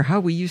remember how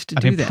we used to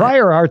do that.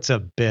 Prior art's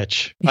a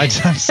bitch. I'm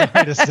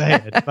sorry to say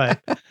it,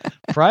 but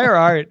prior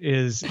art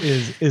is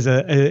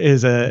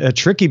a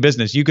tricky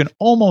business. You can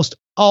almost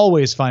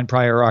always find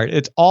prior art.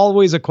 It's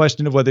always a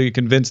question of whether you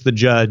convince the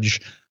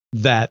judge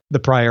that the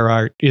prior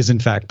art is in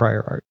fact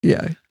prior art.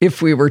 Yeah.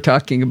 If we were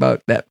talking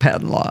about that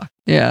patent law.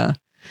 Yeah.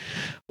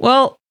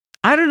 Well,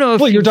 I don't know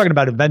if you're talking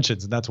about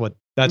inventions, and that's what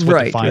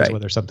defines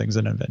whether something's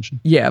an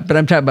invention. Yeah, but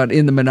I'm talking about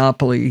in the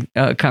monopoly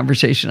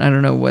conversation. I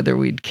don't know whether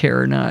we'd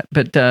care or not,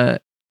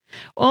 but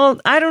Well,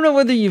 I don't know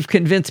whether you've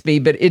convinced me,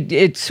 but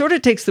it sort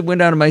of takes the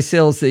wind out of my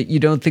sails that you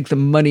don't think the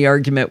money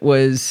argument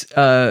was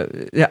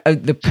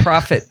the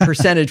profit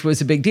percentage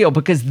was a big deal,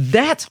 because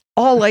that's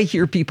all I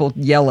hear people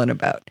yelling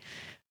about.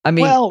 I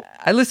mean, Well,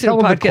 I listen tell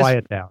to them to podcasts.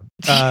 quiet down.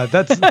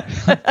 That's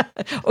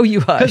Oh,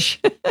 you hush.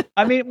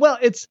 I mean, well,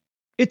 it's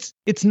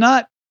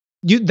not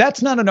you.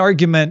 That's not an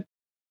argument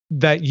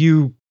that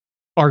you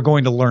are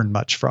going to learn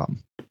much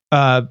from.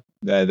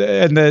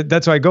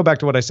 That's why I go back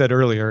to what I said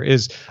earlier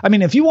is, I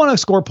mean, if you want to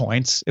score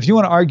points, if you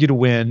want to argue to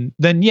win,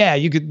 then yeah,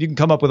 you can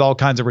come up with all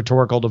kinds of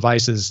rhetorical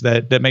devices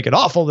that make it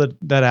awful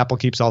that Apple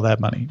keeps all that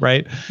money,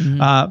 right?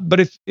 Mhm.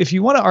 But if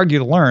you want to argue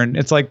to learn,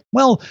 it's like,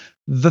 well,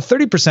 the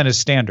 30% is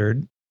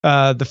standard.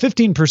 The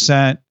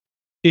 15%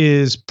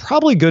 is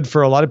probably good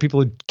for a lot of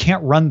people who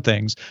can't run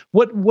things.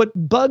 What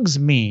bugs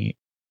me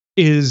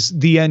is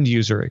the end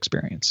user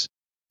experience.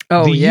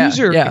 Oh, The yeah.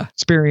 user Yeah.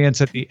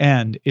 experience at the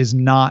end is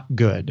not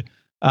good.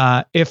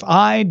 If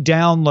I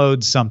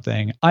download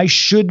something, I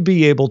should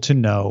be able to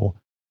know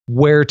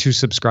where to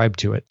subscribe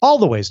to it, all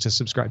the ways to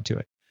subscribe to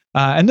it.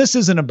 And this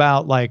isn't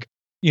about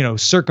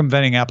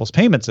circumventing Apple's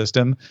payment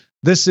system.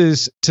 This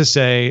is to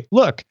say,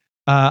 look,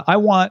 I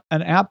want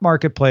an app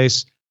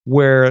marketplace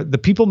where the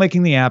people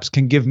making the apps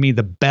can give me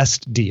the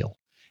best deal.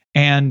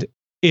 And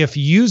if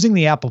using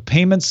the Apple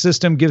payment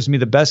system gives me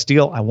the best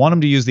deal, I want them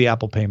to use the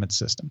Apple payment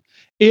system.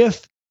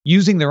 If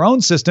using their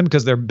own system,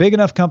 because they're a big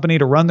enough company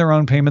to run their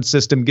own payment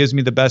system, gives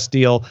me the best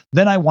deal,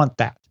 then I want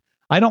that.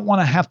 I don't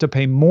want to have to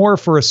pay more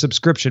for a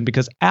subscription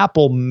because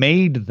Apple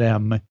made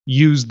them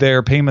use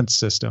their payment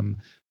system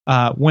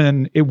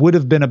when it would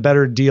have been a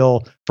better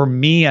deal for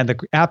me and the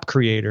app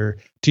creator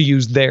to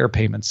use their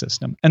payment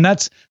system. And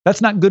that's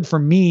not good for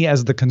me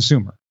as the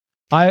consumer.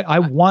 I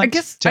want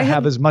guess to I have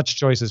hadn't- as much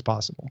choice as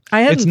possible. I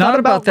hadn't It's not thought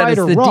about that right as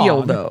or the wrong.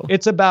 deal, though.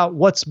 It's about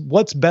what's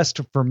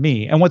best for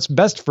me. And what's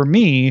best for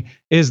me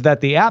is that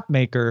the app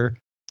maker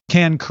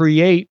can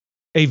create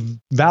a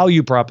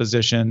value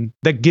proposition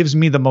that gives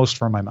me the most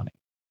for my money.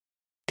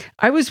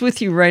 I was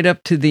with you right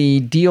up to the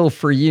deal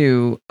for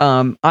you.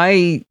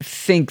 I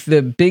think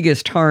the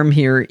biggest harm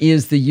here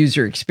is the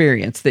user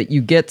experience, that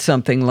you get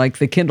something like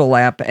the Kindle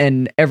app,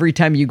 and every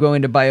time you go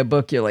in to buy a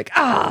book, you're like,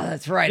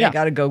 that's right, Yeah. I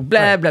got to go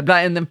blah, blah, blah.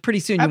 And then pretty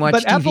soon you watch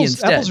But TV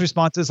instead. Apple's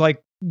response is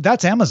like,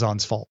 that's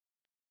Amazon's fault.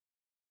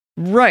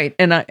 Right.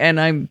 And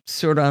I'm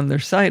sort of on their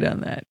side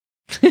on that.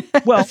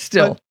 Well,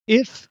 still. but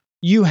if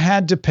you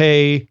had to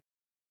pay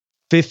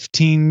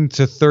 15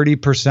 to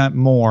 30%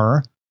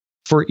 more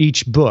for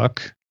each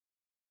book,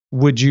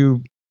 would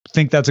you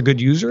think that's a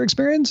good user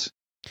experience?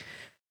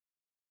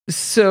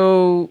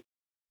 So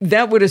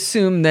that would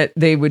assume that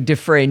they would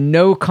defray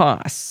no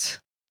costs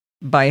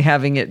by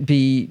having it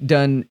be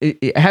done,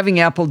 having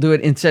Apple do it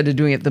instead of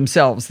doing it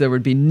themselves. There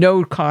would be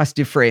no cost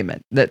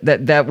defrayment.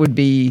 That would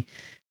be,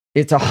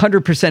 it's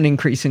 100%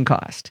 increase in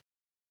cost.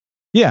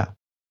 Yeah.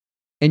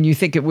 And you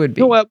think it would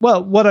be? Well,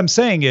 what I'm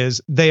saying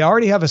is they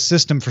already have a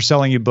system for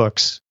selling you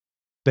books.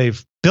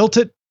 They've built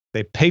it,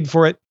 they paid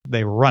for it,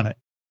 they run it.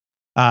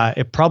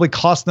 It probably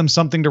cost them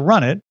something to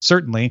run it,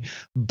 certainly,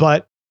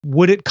 but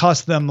would it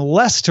cost them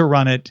less to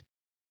run it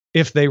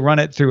if they run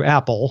it through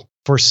Apple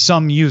for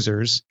some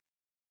users?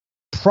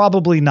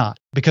 Probably not,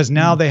 because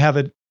now they have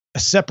a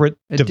separate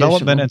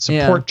development and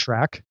support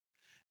track.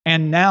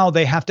 And now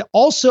they have to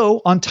also,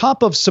 on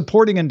top of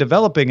supporting and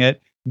developing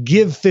it,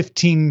 give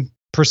 15%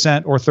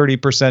 or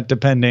 30%,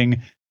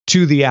 depending,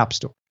 to the App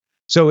Store.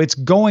 So it's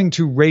going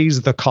to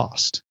raise the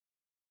cost.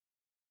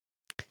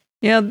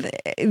 Yeah,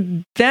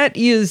 that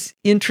is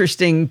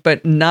interesting,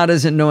 but not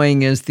as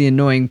annoying as the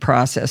annoying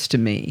process to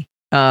me.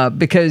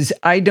 Because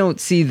I don't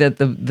see that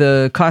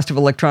the cost of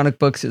electronic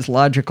books is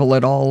logical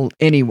at all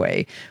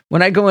anyway.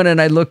 When I go in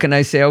and I look and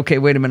I say, okay,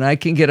 wait a minute, I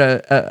can get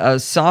a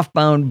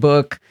softbound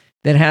book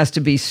that has to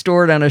be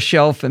stored on a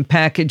shelf and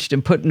packaged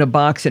and put in a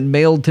box and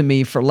mailed to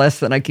me for less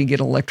than I can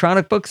get an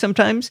electronic book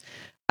sometimes.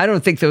 I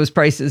don't think those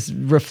prices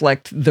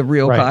reflect the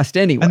real cost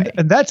anyway.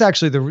 And that's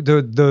actually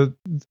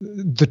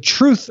the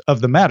truth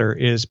of the matter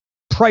is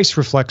price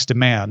reflects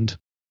demand,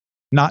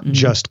 not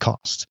just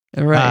cost.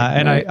 Right.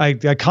 And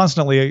right. I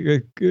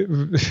constantly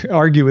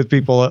argue with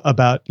people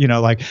about,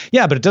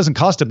 yeah, but it doesn't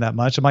cost them that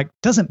much. I'm like,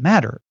 doesn't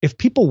matter. If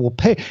people will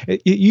pay,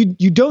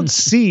 you don't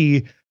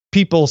see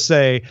people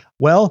say,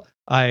 well,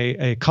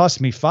 it cost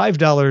me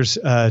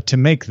 $5 to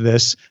make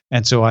this,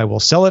 and so I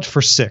will sell it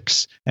for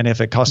 $6. And if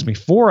it costs me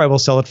 $4, I will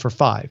sell it for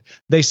 $5.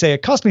 They say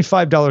it cost me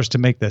 $5 to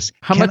make this.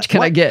 How much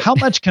can I get? How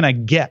much can I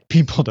get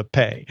people to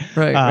pay?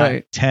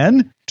 Right.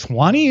 10,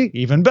 20,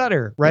 even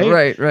better.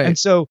 Right. Right. And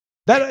so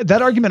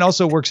that argument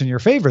also works in your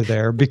favor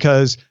there,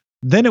 because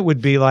then it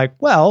would be like,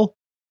 well,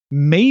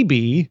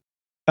 maybe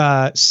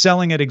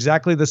selling at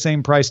exactly the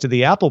same price to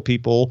the Apple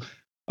people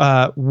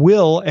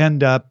will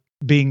end up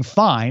being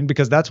fine,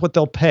 because that's what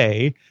they'll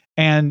pay,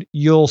 and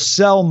you'll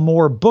sell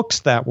more books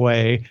that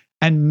way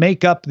and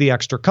make up the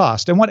extra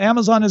cost. And what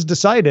Amazon has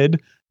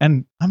decided,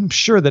 and I'm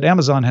sure that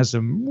Amazon has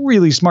some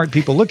really smart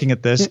people looking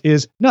at this,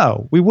 is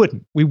no, we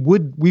wouldn't. We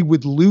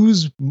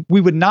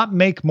would not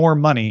make more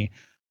money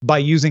by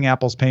using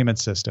Apple's payment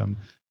system.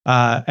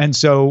 And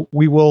so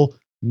we will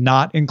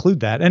not include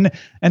that.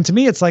 And to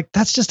me, it's like,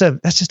 that's just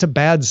a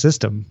bad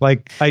system.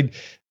 Like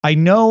I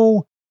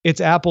know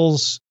it's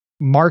Apple's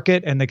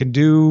market and they can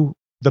do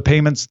the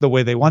payments the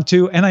way they want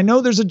to. And I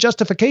know there's a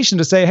justification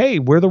to say, hey,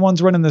 we're the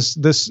ones running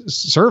this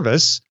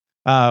service.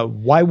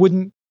 Why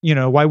wouldn't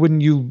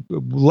you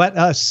let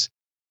us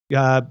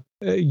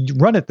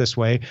run it this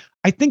way?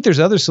 I think there's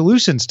other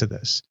solutions to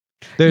this.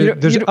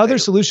 There's other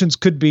solutions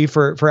could be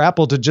for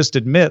Apple to just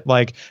admit,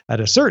 like, at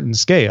a certain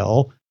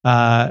scale,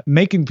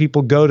 making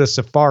people go to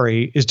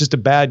Safari is just a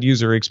bad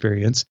user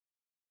experience.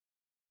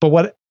 But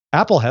what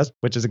Apple has,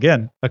 which is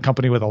again a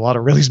company with a lot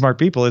of really smart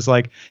people, is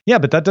like, yeah,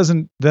 but that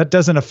doesn't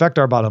affect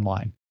our bottom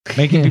line.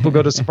 Making people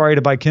go to Safari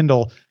to buy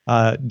Kindle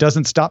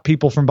doesn't stop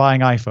people from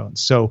buying iPhones.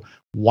 So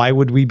why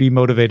would we be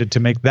motivated to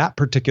make that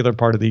particular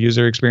part of the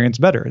user experience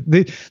better?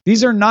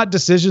 These are not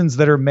decisions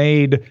that are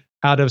made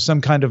out of some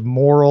kind of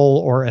moral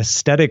or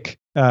aesthetic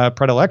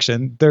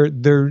predilection.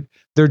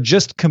 They're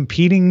just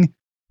competing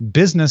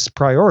business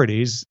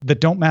priorities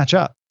that don't match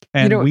up.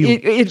 And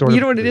you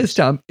know what it is,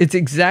 Tom? It's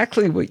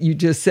exactly what you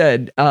just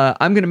said.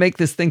 I'm going to make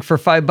this thing for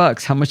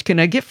 $5. How much can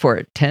I get for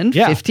it? 10,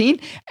 15?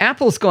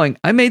 Apple's going,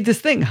 I made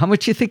this thing. How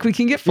much do you think we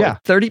can get for it?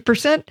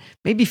 30%?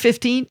 Maybe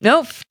 15?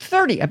 No,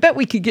 30. I bet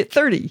we could get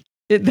 30.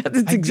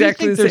 That's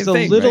exactly the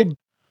same thing.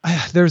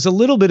 Right? There's a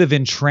little bit of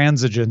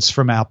intransigence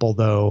from Apple,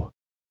 though,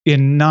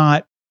 in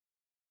not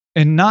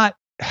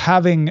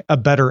having a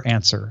better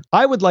answer.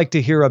 I would like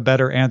to hear a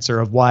better answer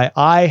of why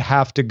I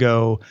have to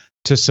go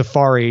to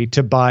Safari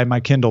to buy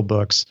my Kindle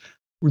books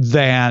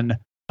than,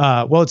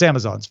 it's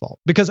Amazon's fault.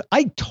 Because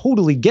I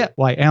totally get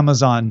why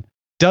Amazon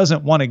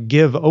doesn't want to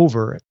give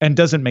over and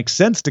doesn't make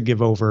sense to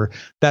give over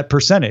that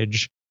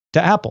percentage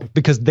to Apple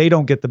because they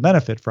don't get the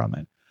benefit from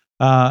it.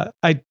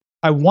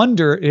 I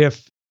wonder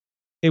if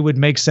it would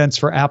make sense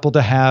for Apple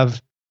to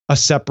have a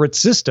separate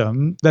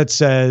system that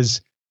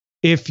says,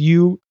 if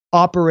you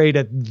operate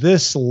at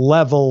this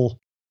level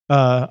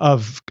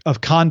of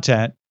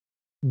content,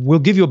 we'll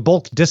give you a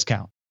bulk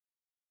discount.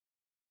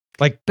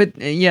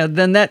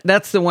 Then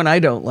that's the one I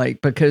don't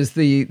like, because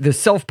the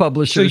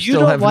self-publishers still have to pay. So you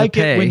don't like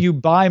it when you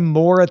buy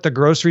more at the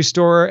grocery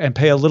store and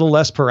pay a little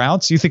less per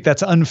ounce? You think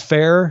that's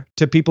unfair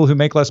to people who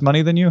make less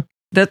money than you?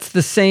 That's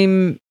the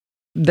same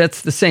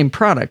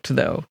product,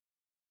 though.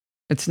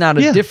 It's not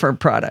a different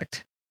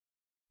product.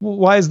 Well,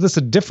 why is this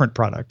a different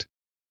product?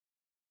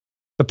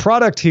 The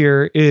product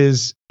here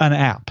is an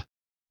app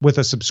with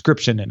a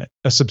subscription in it,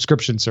 a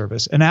subscription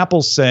service. And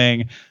Apple's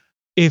saying,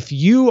 if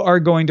you are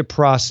going to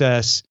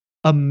process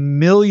 1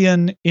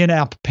 million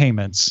in-app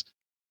payments,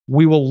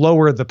 we will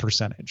lower the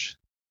percentage.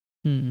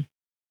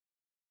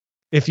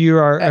 If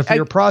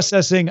you're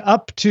processing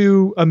up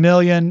to 1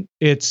 million,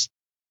 it's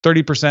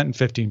 30% and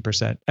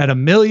 15%. At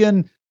 1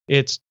 million,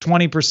 it's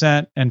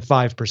 20% and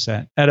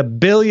 5%. At 1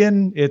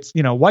 billion, it's,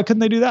 why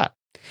couldn't they do that?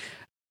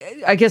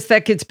 I guess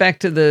that gets back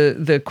to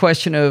the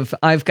question of,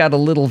 I've got a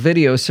little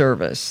video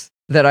service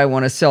that I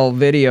want to sell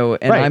video,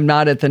 and I'm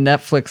not at the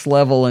Netflix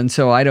level, and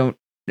so I don't.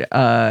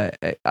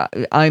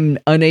 I'm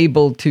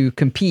unable to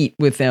compete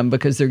with them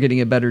because they're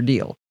getting a better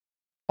deal.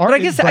 But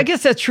I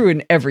guess that's true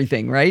in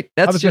everything, right?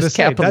 That's just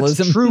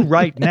capitalism. That's true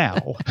right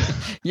now.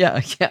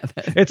 Yeah.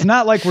 It's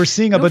not like we're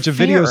seeing a bunch of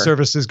video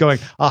services going,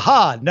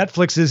 aha,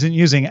 Netflix isn't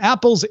using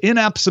Apple's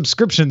in-app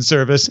subscription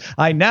service.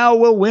 I now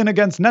will win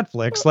against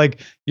Netflix.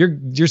 Like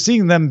you're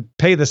seeing them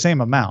pay the same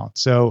amount.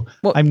 So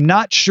I'm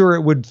not sure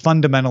it would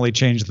fundamentally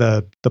change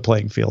the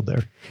playing field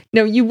there.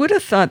 Now, you would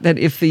have thought that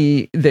if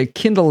the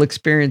Kindle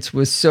experience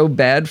was so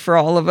bad for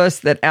all of us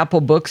that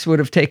Apple Books would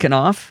have taken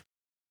off.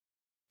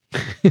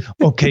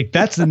 Okay,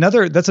 that's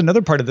another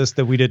part of this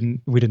that we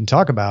didn't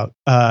talk about.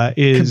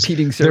 Is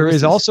competing services. There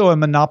is also a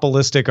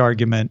monopolistic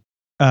argument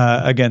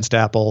against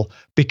Apple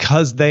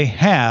because they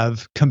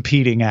have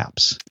competing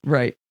apps.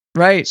 Right.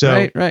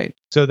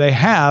 So they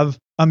have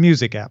a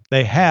music app,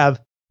 they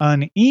have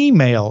an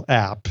email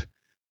app,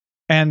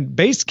 and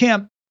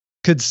Basecamp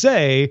could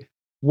say,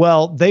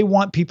 well, they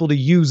want people to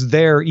use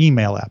their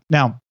email app.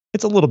 Now,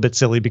 it's a little bit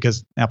silly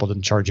because Apple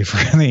didn't charge you for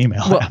the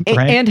email app,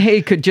 right? And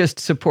Hey could just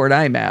support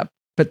IMAP.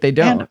 But they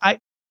don't. And I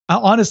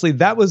honestly,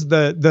 that was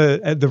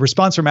the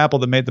response from Apple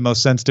that made the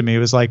most sense to me. It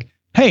was like,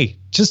 hey,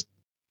 just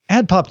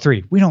add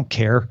POP3. We don't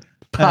care.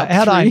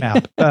 Add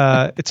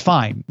IMAP. It's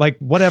fine. Like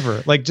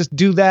whatever. Like just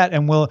do that,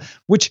 and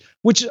which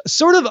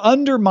sort of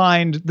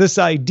undermined this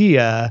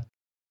idea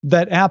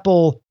that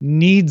Apple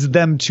needs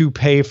them to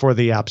pay for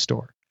the App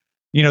Store.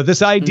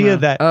 This idea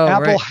that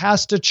Apple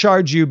has to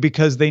charge you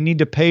because they need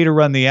to pay to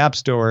run the App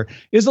Store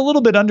is a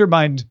little bit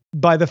undermined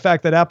by the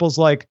fact that Apple's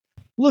like,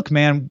 look,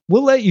 man,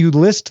 we'll let you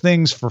list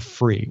things for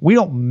free. We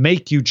don't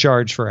make you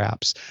charge for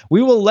apps.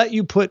 We will let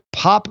you put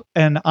Pop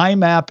and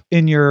IMAP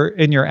in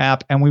your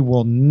app, and we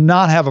will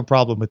not have a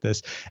problem with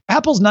this.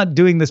 Apple's not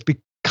doing this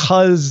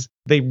because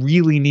they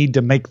really need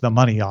to make the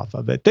money off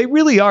of it. They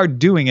really are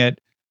doing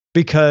it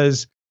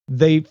because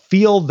they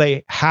feel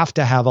they have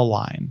to have a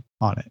line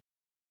on it.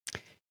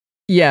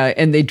 Yeah,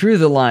 and they drew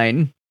the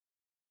line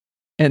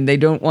and they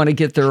don't want to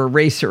get their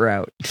eraser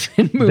out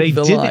and move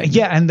the line.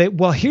 Yeah, and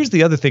here's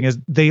the other thing is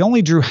they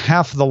only drew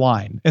half the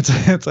line.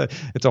 It's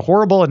a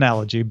horrible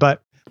analogy,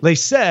 but they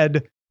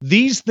said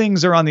these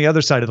things are on the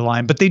other side of the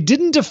line, but they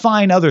didn't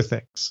define other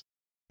things.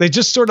 They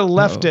just sort of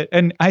left it.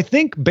 And I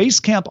think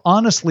Basecamp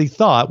honestly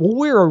thought, well,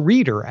 we're a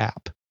reader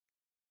app.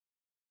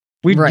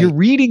 You're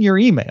reading your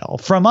email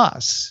from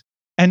us.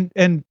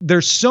 And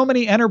there's so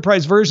many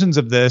enterprise versions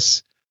of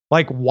this.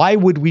 Like, why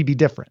would we be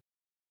different?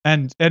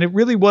 And it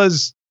really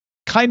was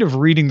kind of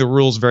reading the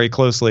rules very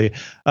closely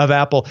of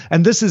Apple.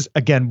 And this is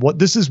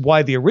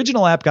why the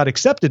original app got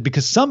accepted,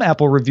 because some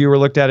Apple reviewer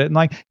looked at it and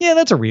like, yeah,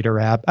 that's a reader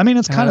app. I mean,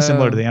 it's kind of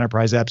similar to the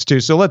enterprise apps too.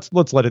 So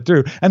let's let it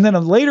through. And then a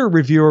later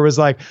reviewer was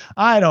like,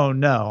 I don't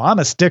know. I'm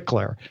a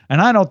stickler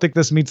and I don't think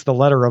this meets the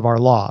letter of our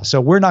law.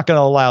 So we're not going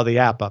to allow the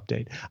app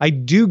update. I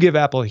do give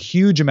Apple a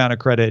huge amount of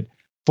credit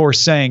for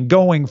saying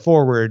going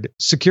forward,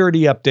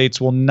 security updates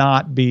will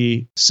not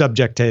be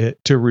subject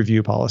to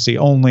review policy,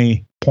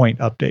 only point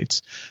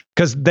updates,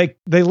 because they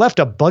left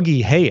a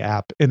buggy Hey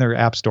app in their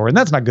app store, and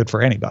that's not good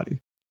for anybody.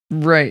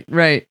 Right.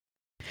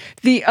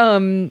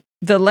 The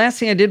last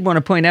thing I did want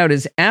to point out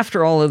is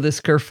after all of this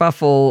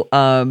kerfuffle,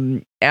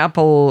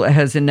 Apple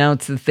has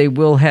announced that they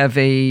will have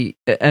an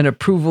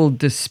approval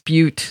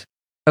dispute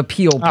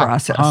appeal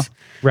process.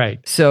 Right.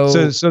 So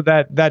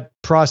that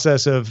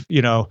process of,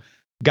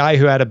 guy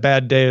who had a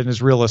bad day and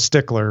is real a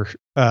stickler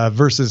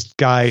versus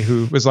guy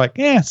who was like,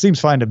 seems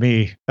fine to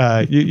me.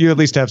 You at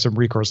least have some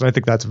recourse. And I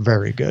think that's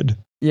very good.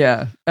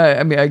 Yeah.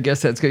 I mean, I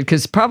guess that's good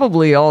because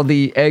probably all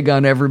the egg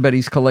on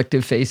everybody's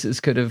collective faces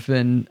could have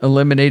been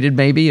eliminated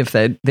maybe if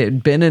there'd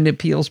been an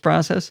appeals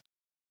process.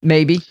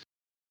 Maybe.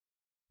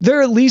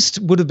 There at least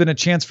would have been a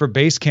chance for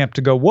Basecamp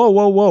to go, whoa,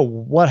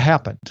 what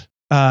happened?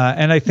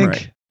 And I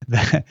think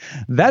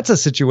that's a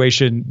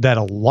situation that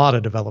a lot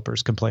of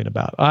developers complain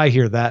about. I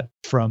hear that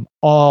from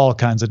all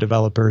kinds of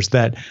developers,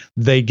 that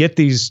they get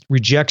these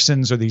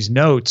rejections or these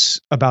notes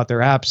about their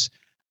apps,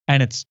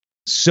 and it's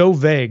so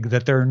vague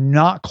that they're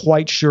not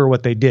quite sure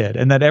what they did.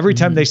 And that every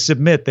time they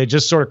submit, they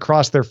just sort of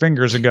cross their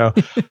fingers and go,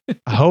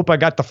 I hope I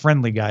got the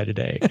friendly guy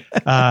today.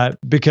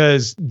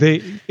 Because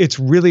it's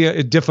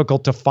really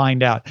difficult to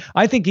find out.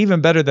 I think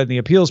even better than the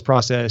appeals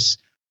process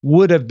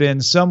would have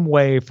been some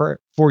way for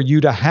you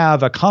to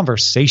have a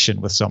conversation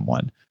with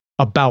someone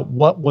about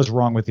what was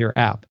wrong with your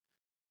app.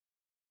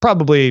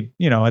 Probably,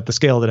 at the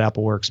scale that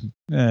Apple works,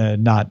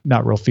 not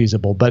real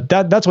feasible. But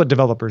that's what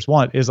developers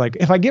want, is like,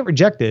 if I get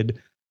rejected,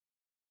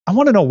 I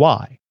want to know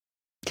why.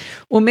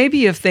 Well,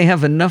 maybe if they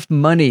have enough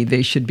money,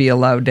 they should be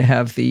allowed to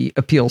have the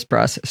appeals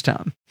process,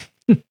 Tom.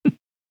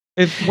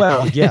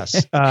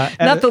 Yes.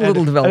 Not the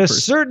little developers. At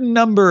a certain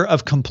number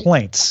of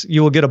complaints,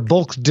 you will get a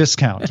bulk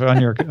discount on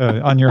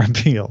your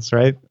appeals,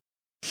 right?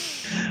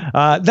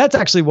 That's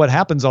actually what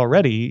happens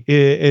already.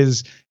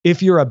 Is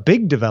if you're a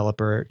big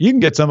developer, you can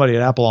get somebody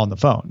at Apple on the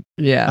phone.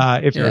 Yeah.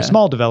 If you're a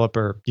small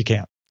developer, you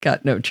can't.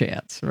 Got no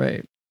chance,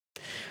 right?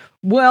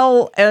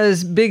 Well,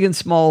 as big and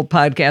small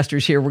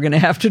podcasters here, we're going to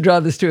have to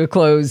draw this to a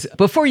close.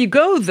 Before you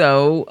go,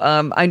 though,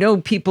 I know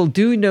people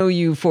do know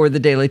you for the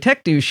Daily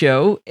Tech News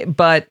Show,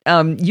 but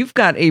you've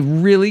got a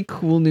really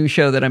cool new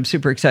show that I'm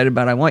super excited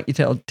about. I want you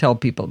to tell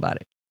people about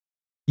it.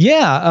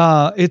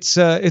 Yeah, it's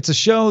a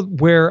show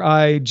where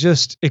I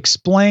just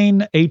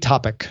explain a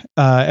topic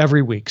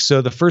every week.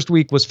 So the first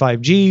week was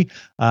 5G.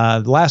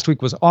 Last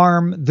week was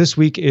ARM. This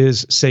week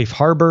is Safe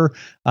Harbor.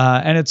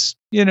 And it's,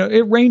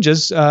 it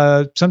ranges.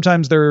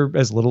 Sometimes they're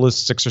as little as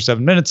 6 or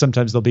 7 minutes.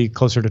 Sometimes they'll be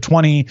closer to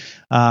 20.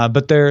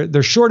 But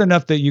they're short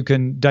enough that you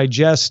can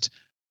digest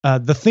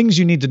the things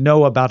you need to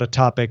know about a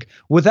topic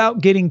without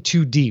getting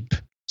too deep.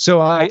 So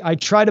I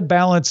try to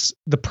balance.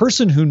 The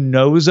person who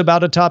knows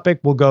about a topic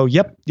will go,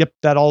 yep,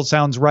 that all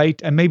sounds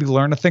right, and maybe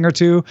learn a thing or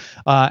two.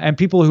 And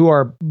people who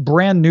are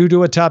brand new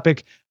to a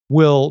topic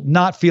will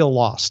not feel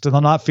lost, and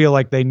they'll not feel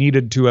like they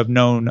needed to have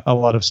known a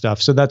lot of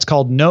stuff. So that's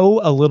called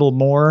Know a Little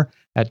More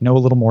at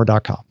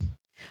knowalittlemore.com.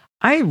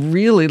 I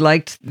really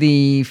liked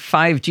the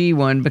 5G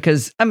one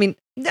because, I mean,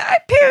 I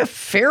pay a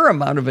fair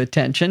amount of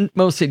attention,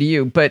 mostly to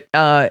you, but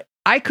I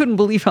couldn't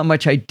believe how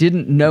much I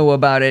didn't know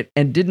about it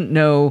and didn't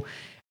know.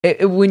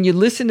 When you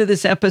listen to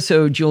this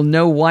episode, you'll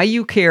know why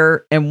you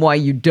care and why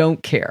you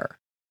don't care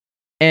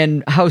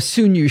and how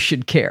soon you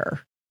should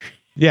care.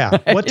 Yeah.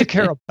 What to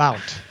care about.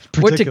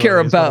 What to care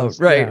about.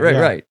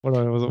 Right.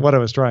 What I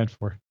was trying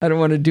for. I don't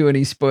want to do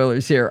any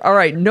spoilers here. All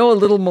right.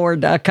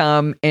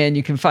 knowalittlemore.com. And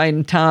you can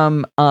find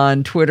Tom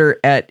on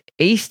Twitter at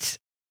AceTech.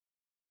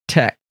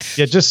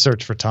 Yeah. Just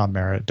search for Tom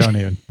Merritt. Don't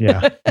even.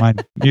 Yeah. My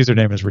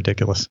username is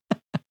ridiculous.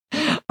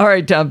 All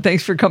right, Tom.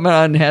 Thanks for coming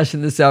on and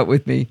hashing this out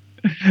with me.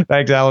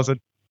 Thanks, Allison.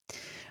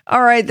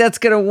 All right, that's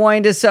going to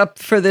wind us up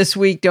for this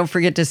week. Don't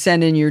forget to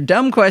send in your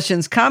dumb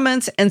questions,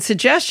 comments, and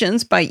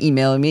suggestions by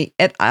emailing me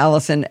at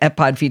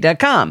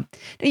allison@podfeed.com.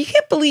 Now, you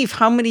can't believe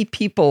how many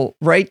people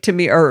write to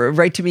me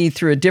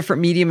through a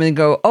different medium and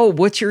go, oh,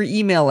 what's your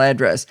email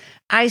address?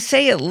 I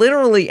say it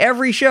literally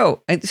every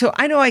show. And so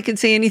I know I can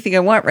say anything I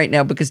want right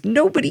now because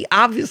nobody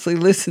obviously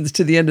listens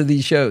to the end of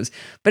these shows.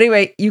 But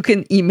anyway, you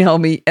can email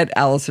me at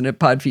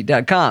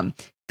allison@podfeed.com.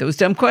 Those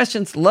dumb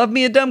questions, love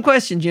me a dumb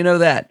question, you know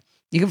that.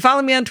 You can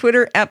follow me on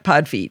Twitter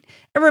 @Podfeed.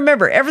 And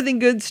remember, everything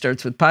good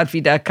starts with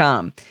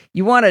podfeed.com.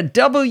 You want to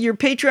double your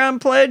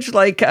Patreon pledge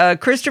like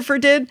Christopher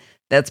did?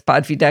 That's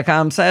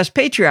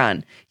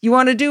podfeed.com/Patreon. You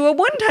want to do a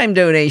one-time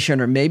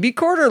donation or maybe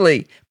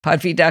quarterly?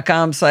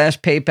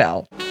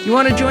 Podfeed.com/PayPal. You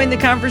want to join the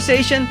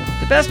conversation?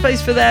 The best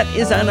place for that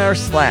is on our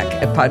Slack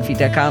at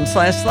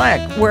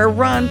podfeed.com/Slack, where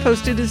Ron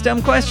posted his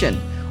dumb question.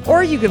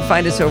 Or you can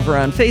find us over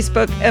on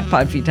Facebook at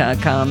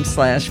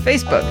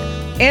podfeed.com/Facebook.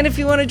 And if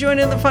you want to join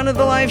in the fun of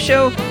the live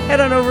show,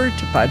 head on over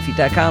to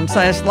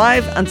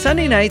podfeed.com/live on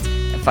Sunday nights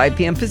at 5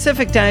 p.m.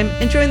 Pacific time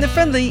and join the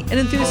friendly and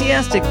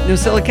enthusiastic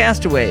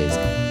NosillaCastaways.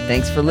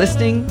 Thanks for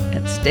listening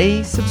and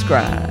stay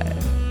subscribed.